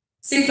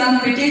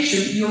 Sigma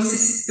prediction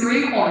uses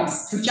 3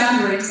 coins to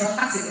generate a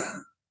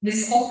hexagram.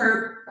 These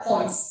copper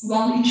coins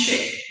round in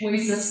shape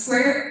with a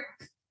square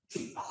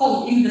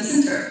hole in the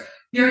center.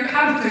 There are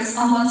characters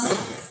on one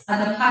side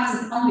and a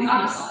pattern on the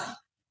other side.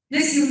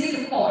 This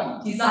unique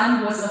coin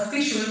design was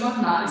officially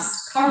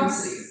recognized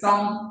currency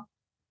from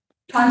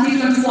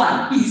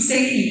 2021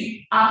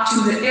 BCE up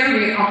to the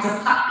area of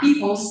the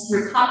People's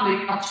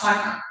Republic of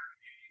China.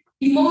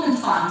 In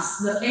modern times,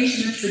 the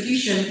ancient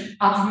tradition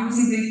of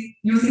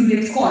using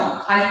this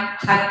coin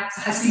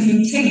has been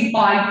maintained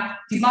by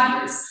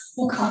diviners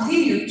who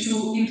continue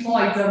to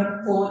employ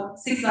them for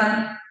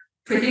Sigma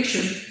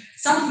prediction.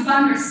 Some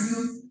diviners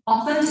use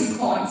authentic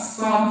coins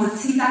from the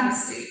Qing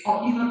dynasty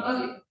or even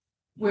earlier,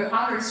 where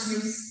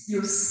others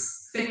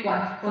use fake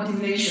one for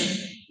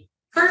divination.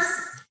 First,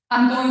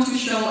 I'm going to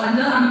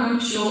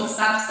show a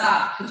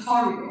step-by-step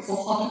tutorial for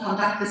how to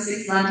conduct the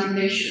Sigma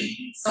divination.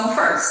 So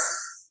first,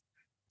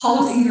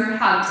 hold in your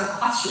hand a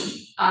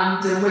question,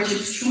 and which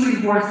is truly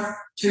worth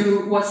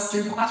to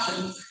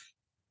question.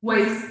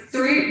 With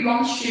 3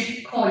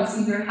 round-shaped coins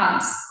in your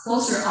hands,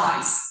 close your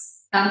eyes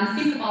and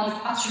think about the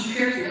question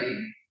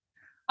carefully.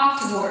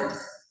 Afterward,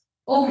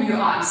 open your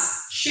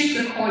eyes, shake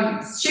the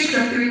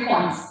 3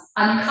 coins,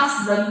 and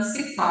cast them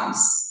 6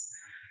 times.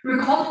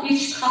 Record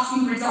each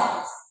casting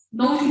result,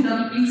 noting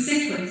them in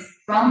sequence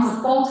from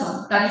the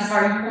bottom. That is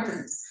very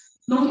important.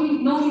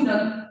 Noting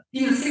them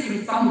in a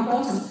sequence from the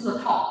bottom to the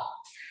top.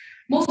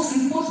 Most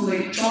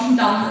importantly, jotting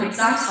down the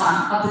exact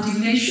time of the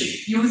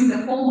divination using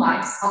the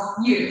formats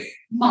of year,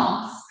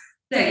 month,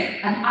 day,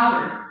 and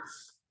hour.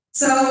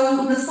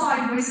 So the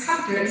side with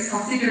character is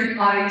considered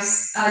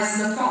as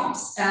the front,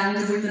 and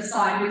with the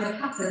side with the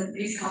pattern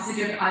is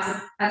considered as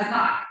the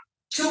back.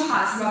 2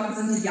 hats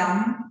represent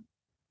yang,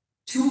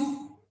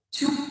 2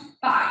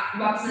 back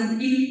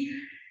represent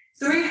yin.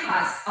 3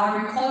 hats are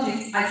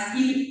recorded as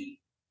yin,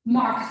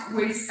 marked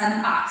with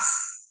an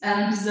X,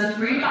 and the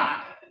 3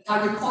 back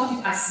are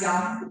recorded as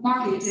yang,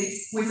 marked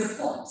with a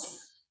point.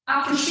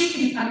 After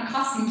shaking and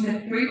casting the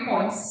 3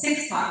 coins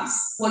 6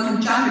 times, one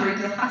can generate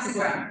a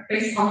hexagram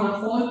based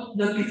on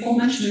the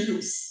before-mentioned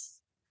rules.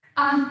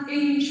 And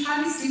in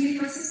Chinese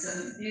divinatory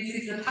system, this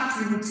is a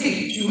tacit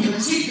routine to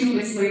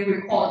meticulously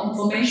record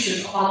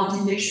information about the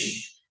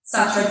divination,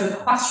 such as the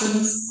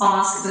questions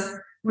asked,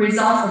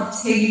 results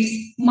obtained,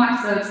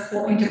 methods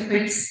for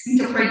interpreting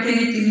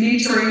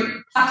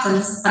divinatory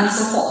patterns, and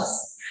so forth.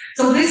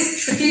 So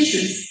these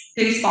traditions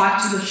dates back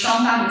to the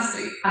Shang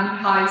dynasty and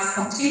has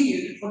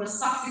continued for the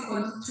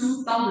subsequent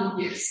 2,000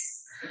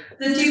 years.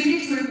 The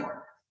divinatory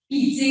work,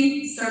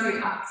 Yijing,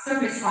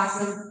 serves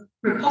as a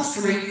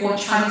repository for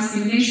Chinese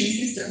divination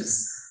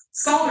systems.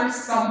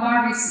 Scholars from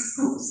various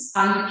schools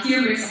and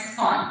periods of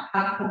time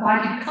have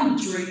provided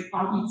commentary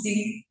on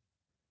Yijing.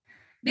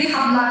 They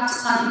have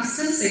left an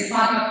extensive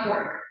body of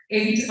work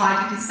aimed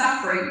at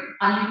deciphering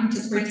and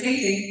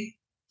interpreting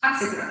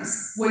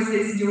hexagrams with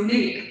this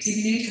unique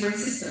divinatory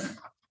system.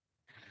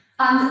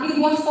 And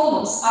in what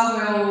follows, I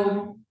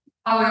will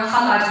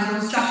highlight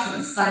those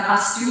judgments that are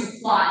still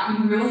applied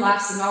in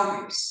real-life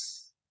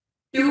scenarios.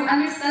 Through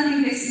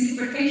understanding these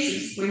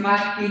interpretations, we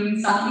might gain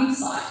some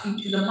insight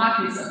into the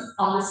mechanism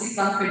of the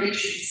Sigma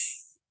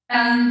predictions.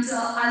 And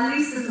I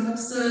listed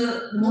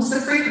the most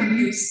frequent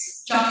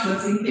used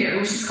judgments in here,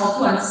 which is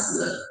called 断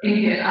词 in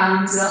here.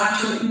 And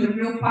actually, in the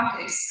real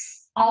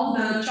practice, all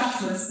the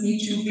judgments need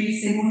to be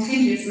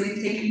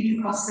simultaneously taken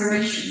into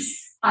consideration.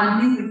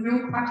 And in the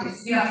real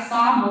practice, there are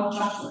far more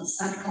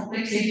judgments and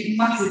complicated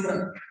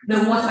mechanisms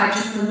than what I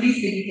just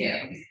listed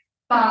here.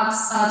 But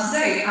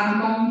today,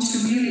 I'm going to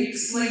really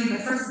explain the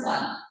first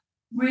one,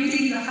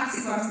 reading the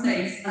hexagram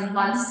names and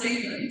line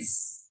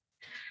statements.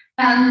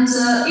 And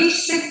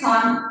each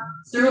 6-time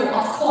throw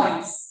of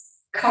coins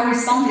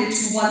corresponded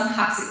to 1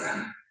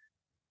 hexagram.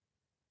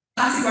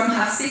 Hexagram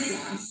has 6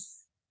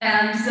 lines.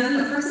 And then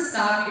the first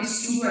step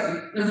is to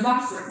write the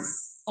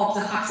reference of the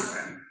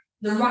hexagram.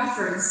 The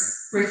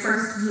reference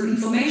refers to the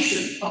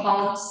information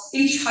about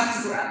each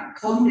hexagram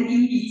contained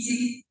in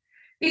Yijing.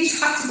 Each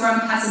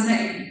hexagram has a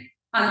name,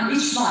 and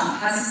each line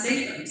has a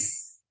statement.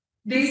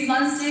 These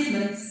line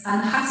statements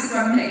and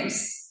hexagram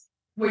names,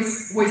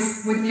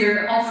 with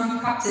their often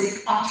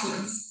cryptic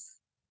utterance,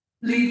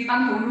 leave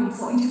ample room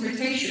for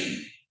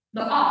interpretation.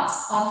 The art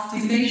of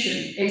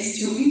divination is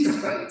to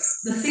interpret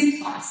the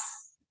syntax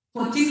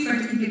for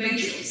different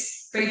individuals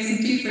facing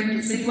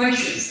different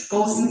situations,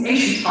 both in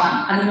ancient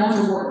time and the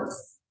modern world.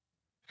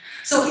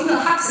 So in the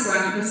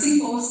hexagram, the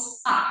symbols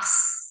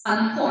X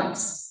and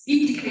points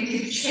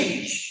indicated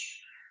change.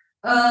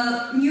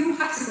 A new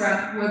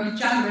hexagram will be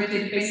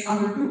generated based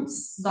on the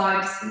roots,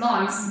 like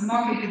lines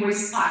marked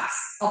with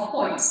X or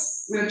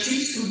points will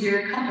change to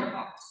their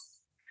counterpart.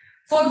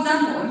 For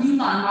example,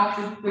 Yinlan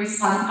marked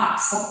with an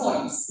X or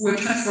points will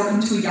transfer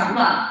into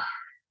Yanglan.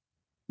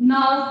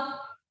 Now,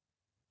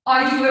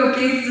 I will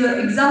give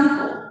the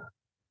example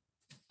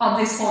of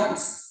these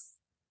points.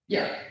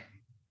 Yeah.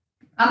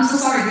 I'm so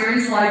sorry, there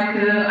is like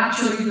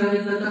actually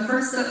the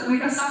first, we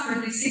can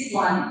separate the sixth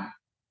line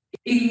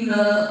in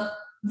the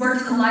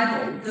vertical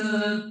level.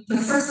 The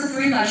first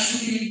three lines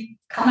should be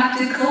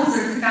connected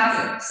closer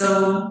together.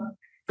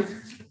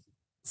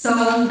 So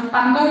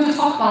I'm going to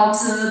talk about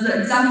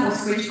the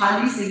examples which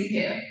are listed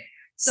here.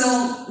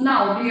 So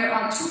now there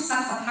are two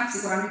sets of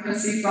hexagrams you can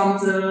see from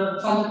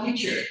the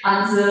picture,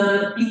 and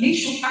the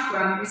initial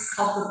hexagram is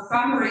called the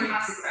primary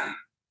hexagram,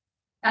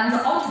 and the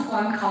outer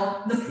one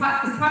called the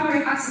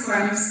primary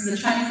hexagram. The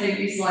Chinese name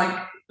is like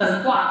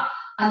Benhua,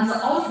 and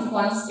the outer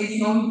one is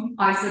known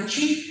as the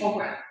Qin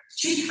program,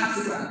 Qin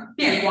hexagram,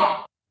 变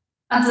卦.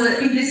 And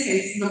in this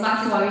case, the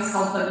left one is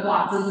called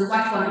Benhua, the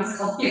right one is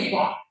called 变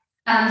卦.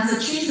 And the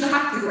change in the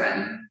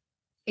hexagram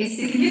is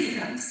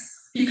significant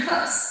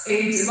because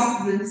it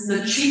represents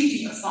the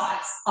changing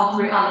size of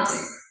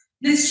reality.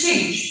 This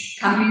change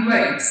can be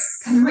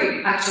understood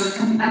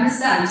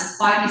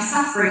by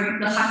deciphering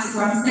the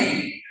hexagram's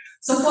name.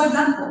 So, for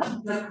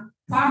example, the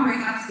primary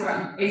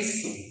hexagram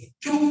is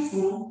中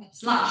孚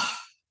/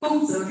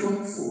丰泽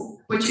中孚,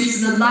 which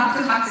is the left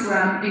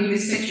hexagram in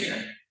this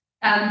picture,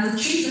 and the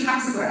change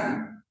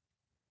hexagram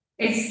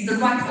is the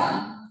right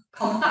one,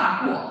 called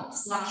大过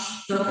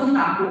/泽丰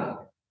大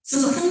过.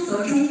 So the 丰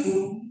泽中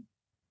孚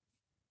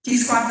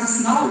describes the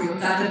scenario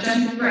that the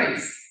gentle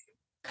rays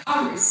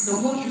carries the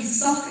water's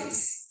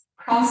surface,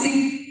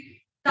 crossing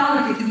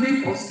delicate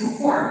ripples to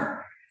form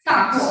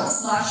大过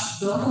/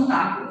泽丰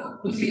大过,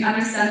 which we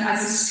understand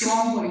as a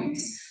strong wind,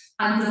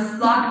 and the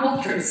flood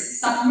waters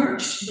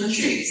submerged the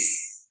trees.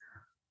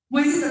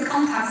 Within the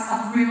context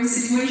of real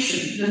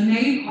situation, the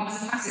name of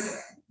the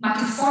hexagram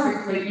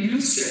metaphorically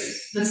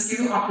illustrates the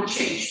scale of the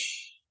change.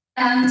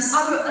 And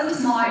I will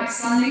end my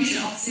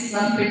explanation of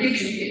season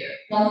prediction here.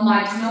 One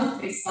might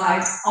notice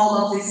that all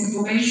of this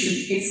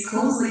information is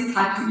closely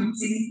tied to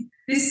Yijing.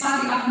 This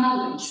body of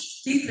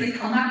knowledge, deeply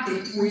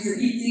connected with the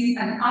Yijing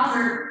and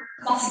other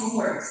classical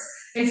works,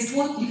 is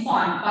what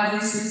defined by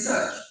this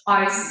research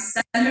as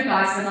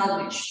standardized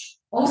knowledge,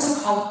 also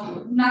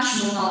called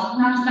national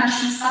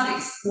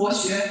studies, 国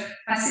学,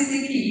 by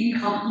CCP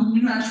in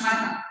mainland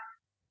China.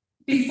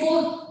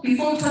 Before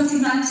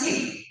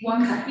 2019,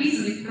 one can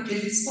easily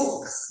purchase these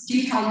books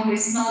detailing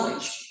this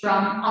knowledge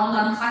from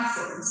online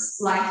platforms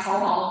like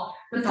Taobao,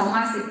 the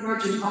domestic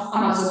version of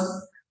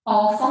Amazon,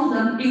 or found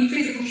them in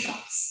physical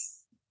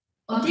shops.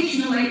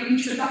 Additionally,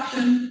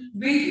 introduction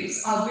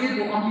videos are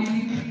available on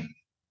YouTube,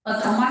 a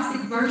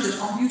domestic version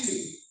of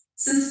YouTube.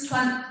 Since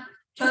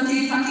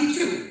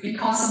 2022,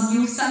 because of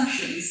new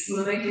sanctions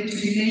related to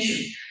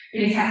Divination,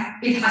 it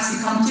has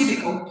become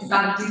difficult to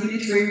get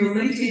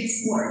divinatory-related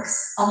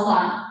works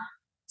online.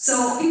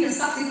 So in the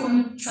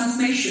subsequent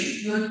transmission,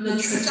 the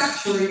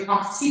trajectory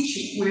of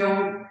teaching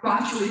will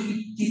gradually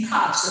be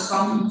detached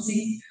from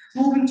Yijing,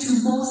 moving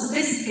to more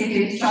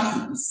sophisticated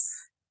judgments.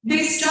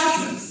 These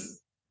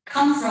judgments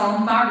come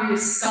from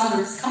various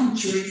scholars'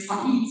 commentaries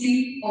on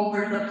Yijing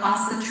over the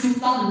past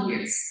 2,000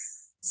 years.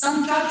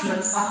 Some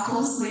judgments are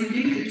closely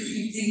linked to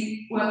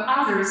Yijing, while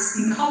others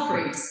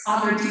incorporate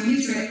other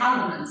divinatory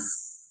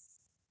elements.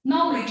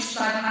 Knowledge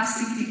that has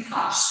been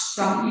detached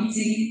from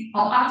Yijing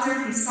or other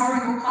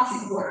historical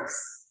classic works,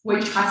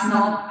 which has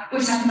not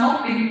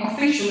been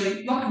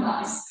officially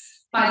recognized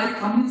by the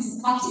Communist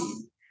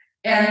Party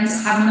and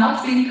have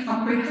not been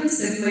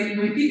comprehensively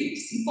revealed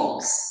in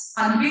books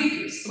and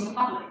videos for the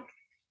public,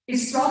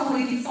 is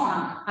broadly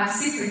defined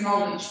as secret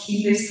knowledge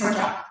in this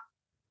project.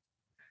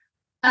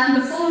 And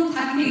the following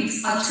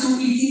techniques are two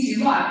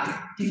Yijing-derived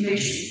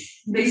divinations.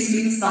 This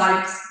means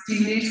that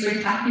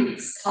divinatory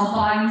techniques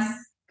combine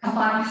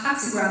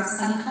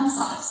hexagrams and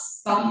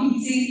concepts from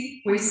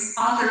Yijing with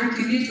other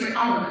divinatory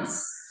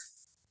elements.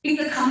 In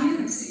the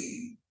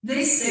community,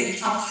 this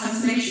stage of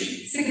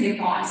transmission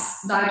signifies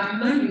that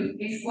learning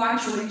is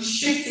gradually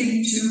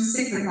shifting to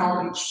secret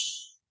knowledge.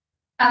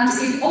 And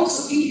it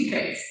also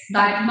indicates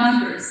that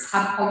members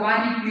have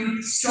already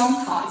built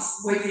strong ties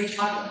with each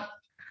other.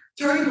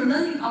 During the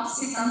learning of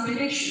season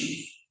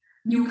prediction,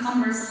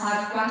 newcomers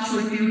have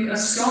gradually built a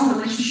strong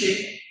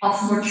relationship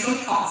of mutual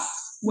trust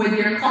with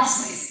their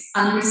classmates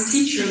and with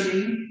teacher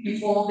Lin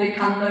before they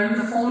can learn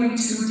the following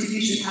two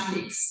division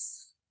techniques.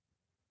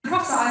 The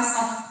process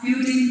of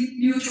building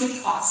mutual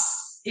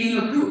trust in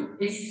a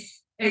group is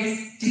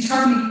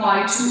determined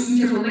by two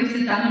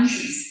interrelated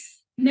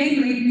dimensions,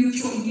 namely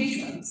mutual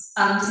engagement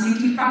and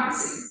meeting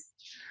practicing.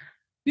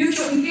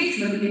 Mutual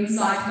engagement means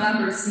that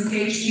members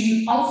engage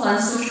in offline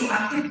social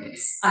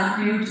activities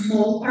and build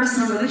more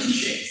personal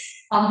relationships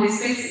on this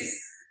basis.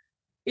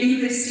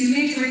 In this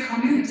divinatory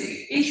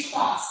community, each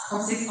class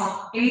consists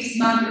of 8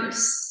 members,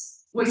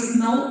 with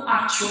no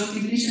actual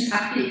divination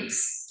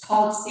techniques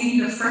taught in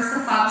the first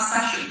 5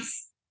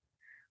 sessions.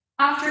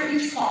 After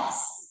each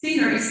class,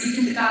 dinner is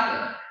eaten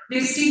together.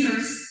 These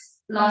dinners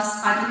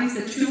last at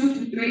least 2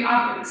 to 3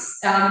 hours,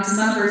 and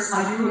members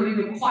are usually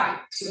required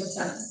to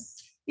attend.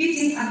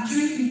 Eating and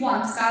drinking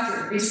wine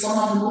together is one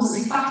of the most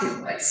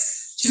effective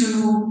ways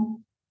to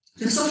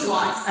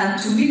socialize and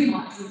to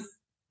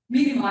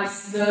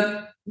minimize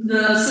the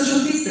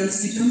social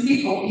distance between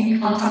people in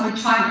contemporary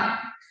China.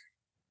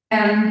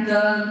 And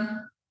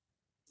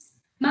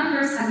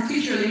members and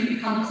teachers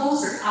become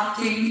closer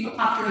after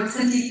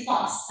attending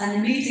class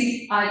and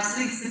meeting at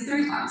least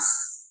 3 times.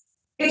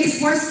 It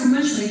is worth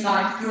mentioning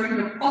that during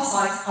the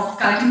process of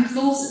getting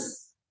closer,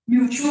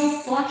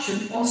 mutual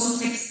selection also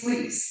takes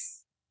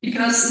place,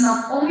 because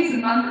not only the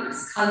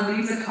members can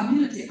leave the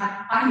community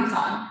at any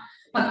time,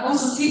 but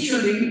also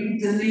teachers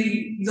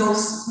leave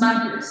those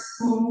members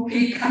who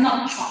he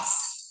cannot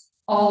trust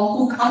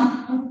or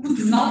who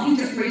do not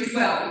integrate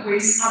well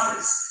with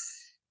others.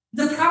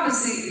 The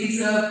privacy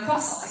is a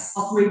process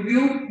of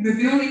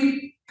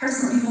revealing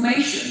personal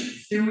information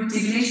through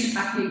divination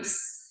techniques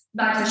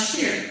that are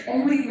shared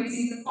only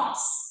within the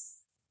class.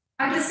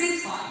 At the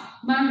same time,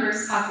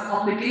 members have the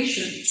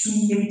obligation to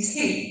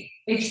maintain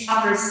each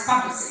other's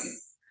privacy,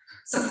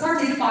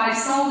 supported by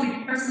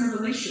solid personal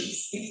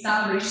relations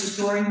established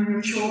during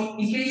mutual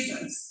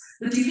engagements.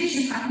 The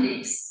divination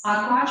techniques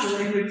are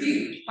gradually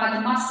revealed by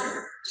the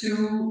master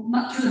to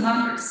the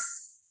members.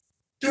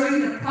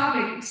 During the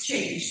private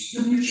exchange,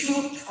 the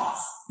mutual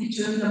trust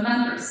between the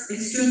members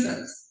is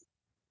strengthened.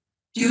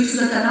 Due to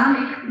the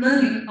dynamic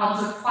learning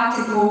of the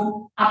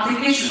practical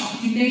application of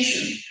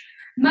divination,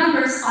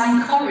 members are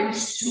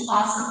encouraged to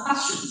ask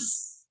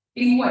questions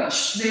in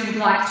which they would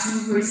like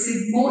to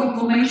receive more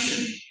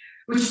information,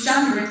 which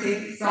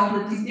generated from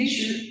the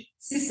divination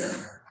system.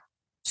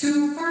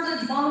 To further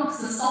develop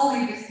the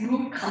solid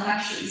group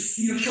connections,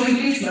 mutual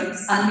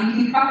engagements, and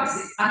maintaining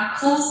privacy are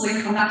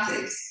closely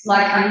connected,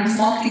 like an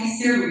interlocking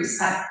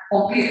series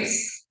or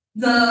pairs.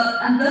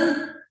 And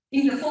then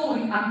in the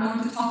following, I'm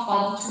going to talk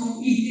about 2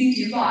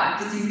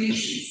 Yijing-derived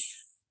divinations,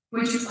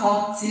 which is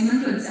called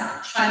Qimen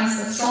Dunjia, Chinese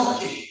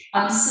astrology,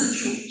 and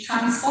Sizhu,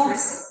 Chinese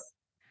horoscope.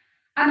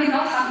 I may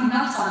not have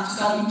enough time to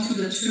delve into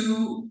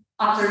the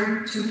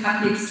other two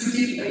techniques too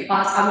deeply,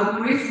 but I will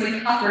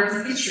briefly cover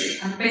the history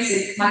and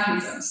basic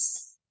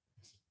mechanisms.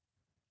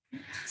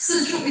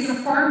 Sizhu is a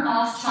form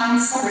of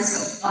Chinese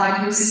horoscope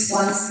that uses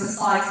one's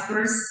precise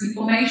birth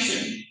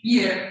information,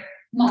 year,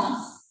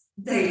 month,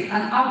 day,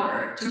 and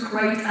hour to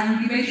create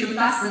an individual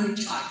destiny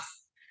chart.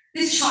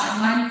 This chart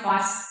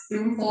manifests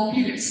through 4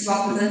 periods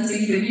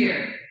representing the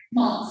year,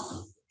 month,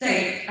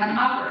 day, and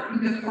hour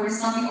in the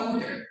corresponding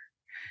order.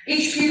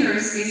 Each period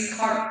is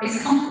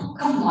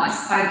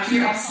comprised by a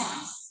pair of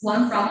signs,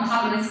 one from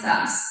heavenly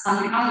stems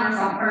and the other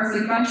from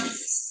earthly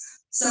branches.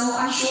 So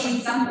I show an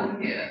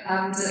example here,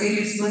 and it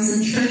is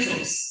Winston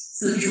Churchill's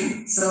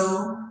Sizhu.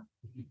 So,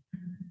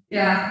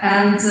 yeah,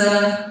 and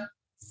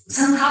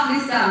 10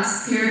 heavenly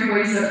stems paired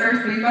with the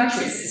earthly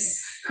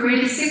branches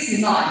create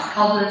 69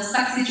 called the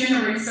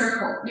sexagenary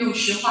circle,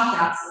 60花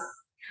甲子.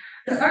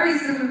 The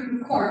earliest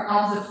record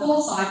of the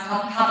full side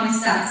of heavenly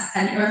stems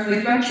and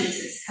earthly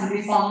branches can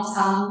be found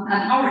on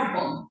an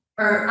oricon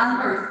or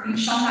unearthed in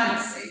Shang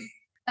Dynasty.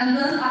 And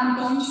then I'm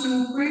going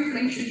to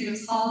briefly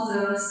introduce how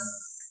the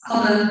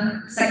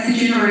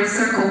sexagenary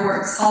circle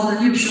works, how the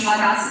 60花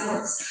甲子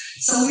works.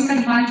 So we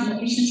can imagine the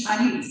ancient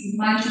Chinese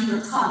imagine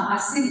the time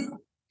as single.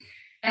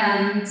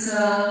 And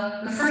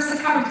the first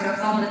character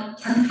from the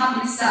 10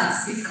 heavenly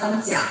stems is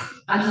called Jia,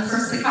 and the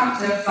first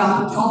character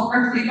from the 12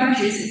 earthly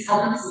branches is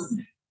called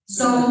Zi.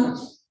 So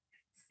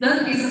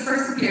then the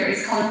first pair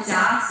is called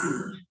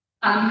Jia-Zi,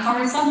 and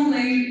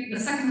correspondingly the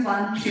second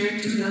one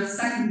paired to the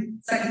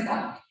second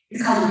one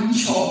is called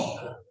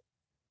Yu-Chou,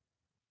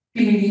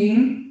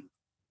 Bing-Ying,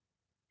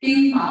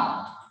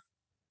 Bing-Mao,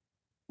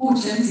 Wu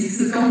Zhen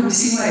Ji Gong Wu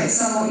Xing Wei.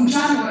 So in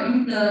general,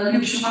 in the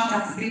 60花甲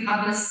子, we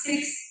have the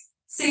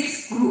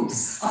six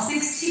groups or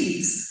 6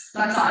 teams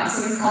like that.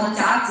 So it's called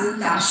甲子,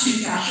 甲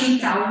戌, 甲申,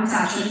 甲午,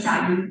 甲辰,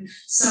 甲寅.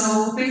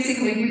 So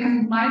basically, we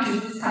can imagine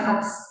this kind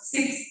of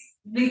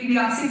we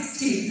are 6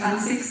 teams and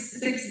six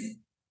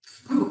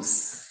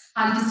groups,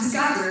 and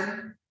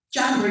together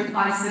generate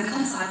by the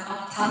concept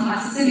of time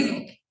as a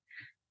symbol.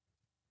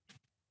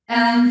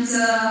 And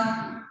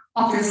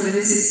obviously,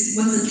 this is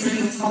Winston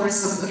Churchill's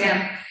horoscope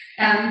again.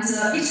 And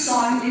each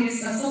sign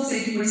is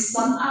associated with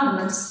one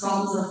element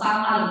from the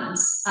 5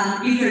 elements,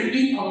 and either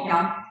yin or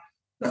yang.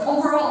 The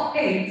overall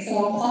aim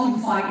for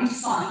qualifying each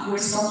sign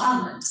with one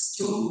element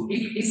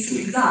is to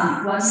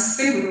examine one's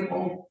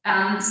favorable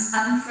and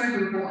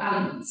unfavorable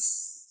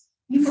elements.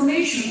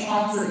 Information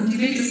of the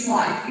individual's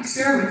life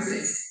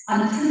experiences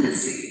and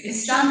tendency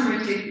is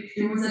generated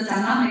through the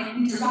dynamic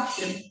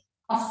interaction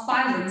of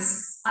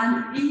balance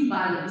and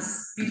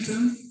imbalance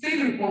between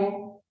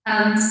favorable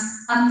and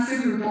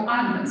unfavorable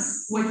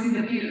elements within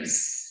the years.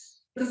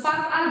 The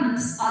 5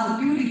 elements are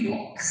the building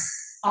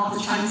blocks of the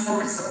Chinese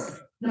horoscope.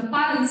 The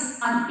balance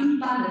and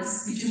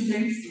imbalance between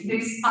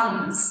these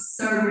elements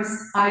serves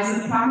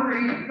as the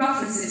primary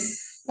references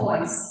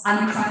points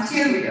and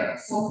criteria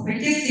for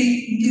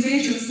predicting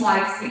individuals'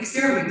 life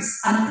experience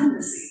and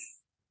tendency.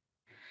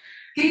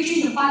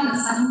 Gauging the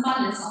balance and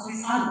imbalance of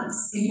these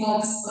elements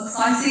involves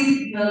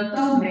excising the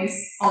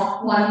dominance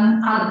of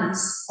one element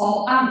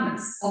or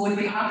elements over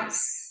the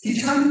others.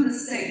 Determine the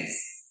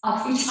states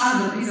of each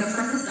element is the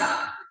first step.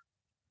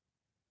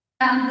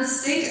 And the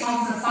state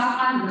of the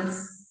 5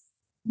 elements,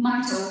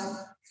 metal,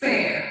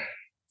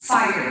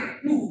 fire,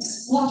 wood,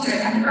 water,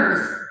 and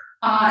earth,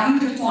 are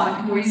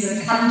intertwined with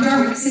a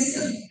calendaric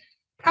system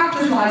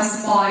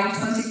characterized by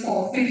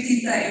 24,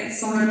 15-day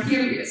solar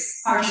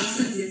periods,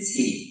 24节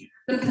气.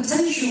 The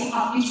potential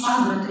of each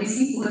element is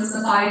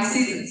influenced by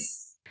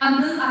seasons.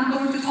 And then I'm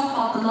going to talk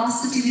about the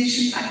last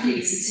divination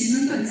techniques, 奇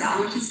门遁甲,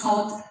 which is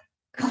called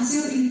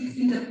concealed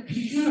in the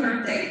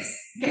peculiar gates.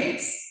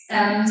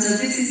 And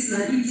this is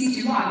the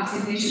Yijing-derived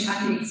divination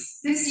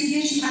techniques. This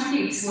divination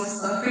techniques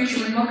was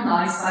officially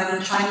recognized by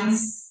the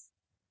Chinese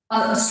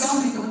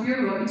Astronomical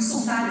Bureau in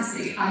Song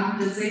Dynasty, and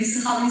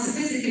this highly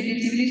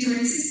sophisticated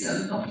divinatory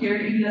system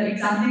appeared in the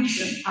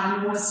examination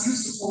and was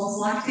used for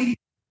selecting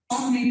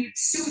astronomy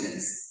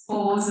students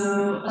for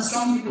the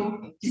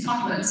astronomical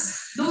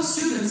departments. Those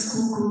students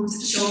who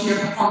could show their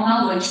profound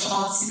knowledge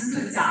about 奇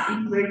门遁甲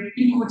in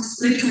good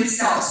literary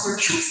styles were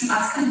chosen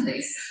as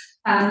candidates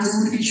and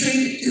would be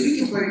trained to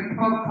integrate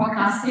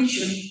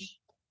prognostication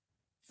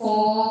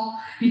for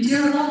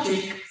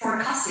meteorologic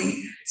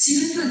forecasting.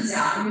 奇门遁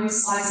甲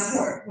used as a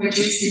word, which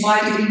is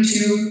divided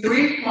into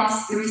 3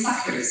 plus 3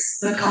 sectors.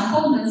 The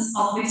components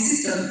of this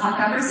system are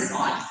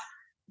diversified.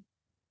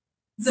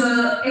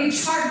 The 8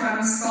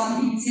 trigrams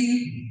from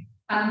Yijing,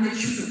 and they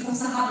choose the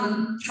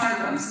post-Hubble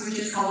trigrams, which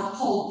is called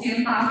Hou,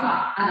 Dian, Da,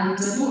 Hua, and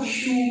Luo,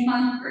 Shu,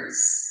 Man,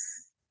 Verse.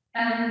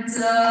 And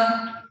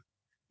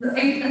the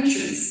 8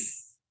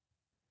 entries.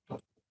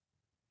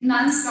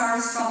 9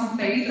 stars from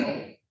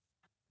Beidou.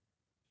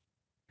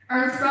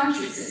 Earth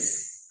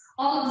branches.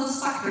 All of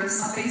those factors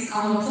are based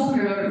on a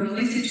formula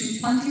related to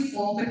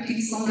 24,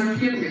 15 solar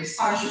periods,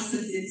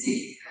 24节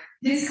气.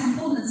 These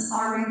components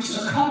are arranged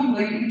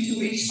accordingly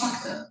into each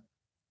factor.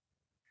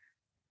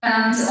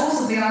 And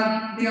also there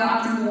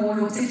are more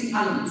rotating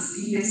elements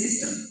in this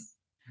system.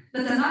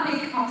 The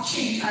dynamic of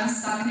change and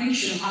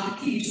stagnation are the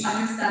key to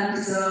understand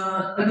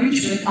the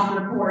arrangement of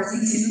the boards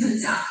in 奇门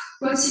遁甲.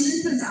 Where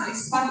奇门遁甲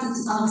is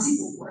present on a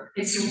single board,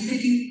 its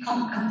rotating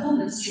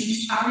components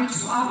change every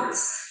 2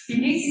 hours.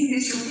 Beneath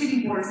this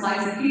rotating board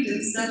lies a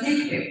hidden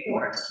static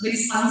board.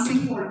 This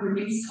unseen board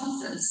remains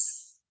constant,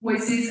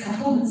 with its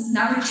components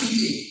never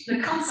changing. The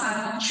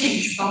concept of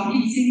change from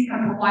Yijing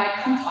can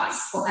provide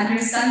context for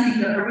understanding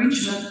the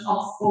arrangement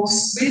of both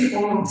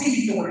visible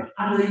rotating board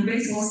and the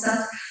invisible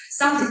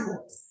static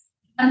board.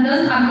 And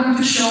then I'm going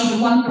to show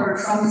the one word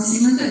from the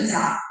奇门遁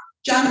甲,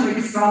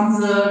 generated from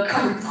the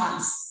current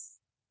times.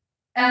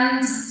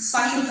 And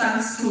special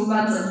thanks to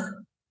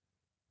Ransom.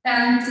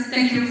 And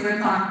thank you for your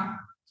time.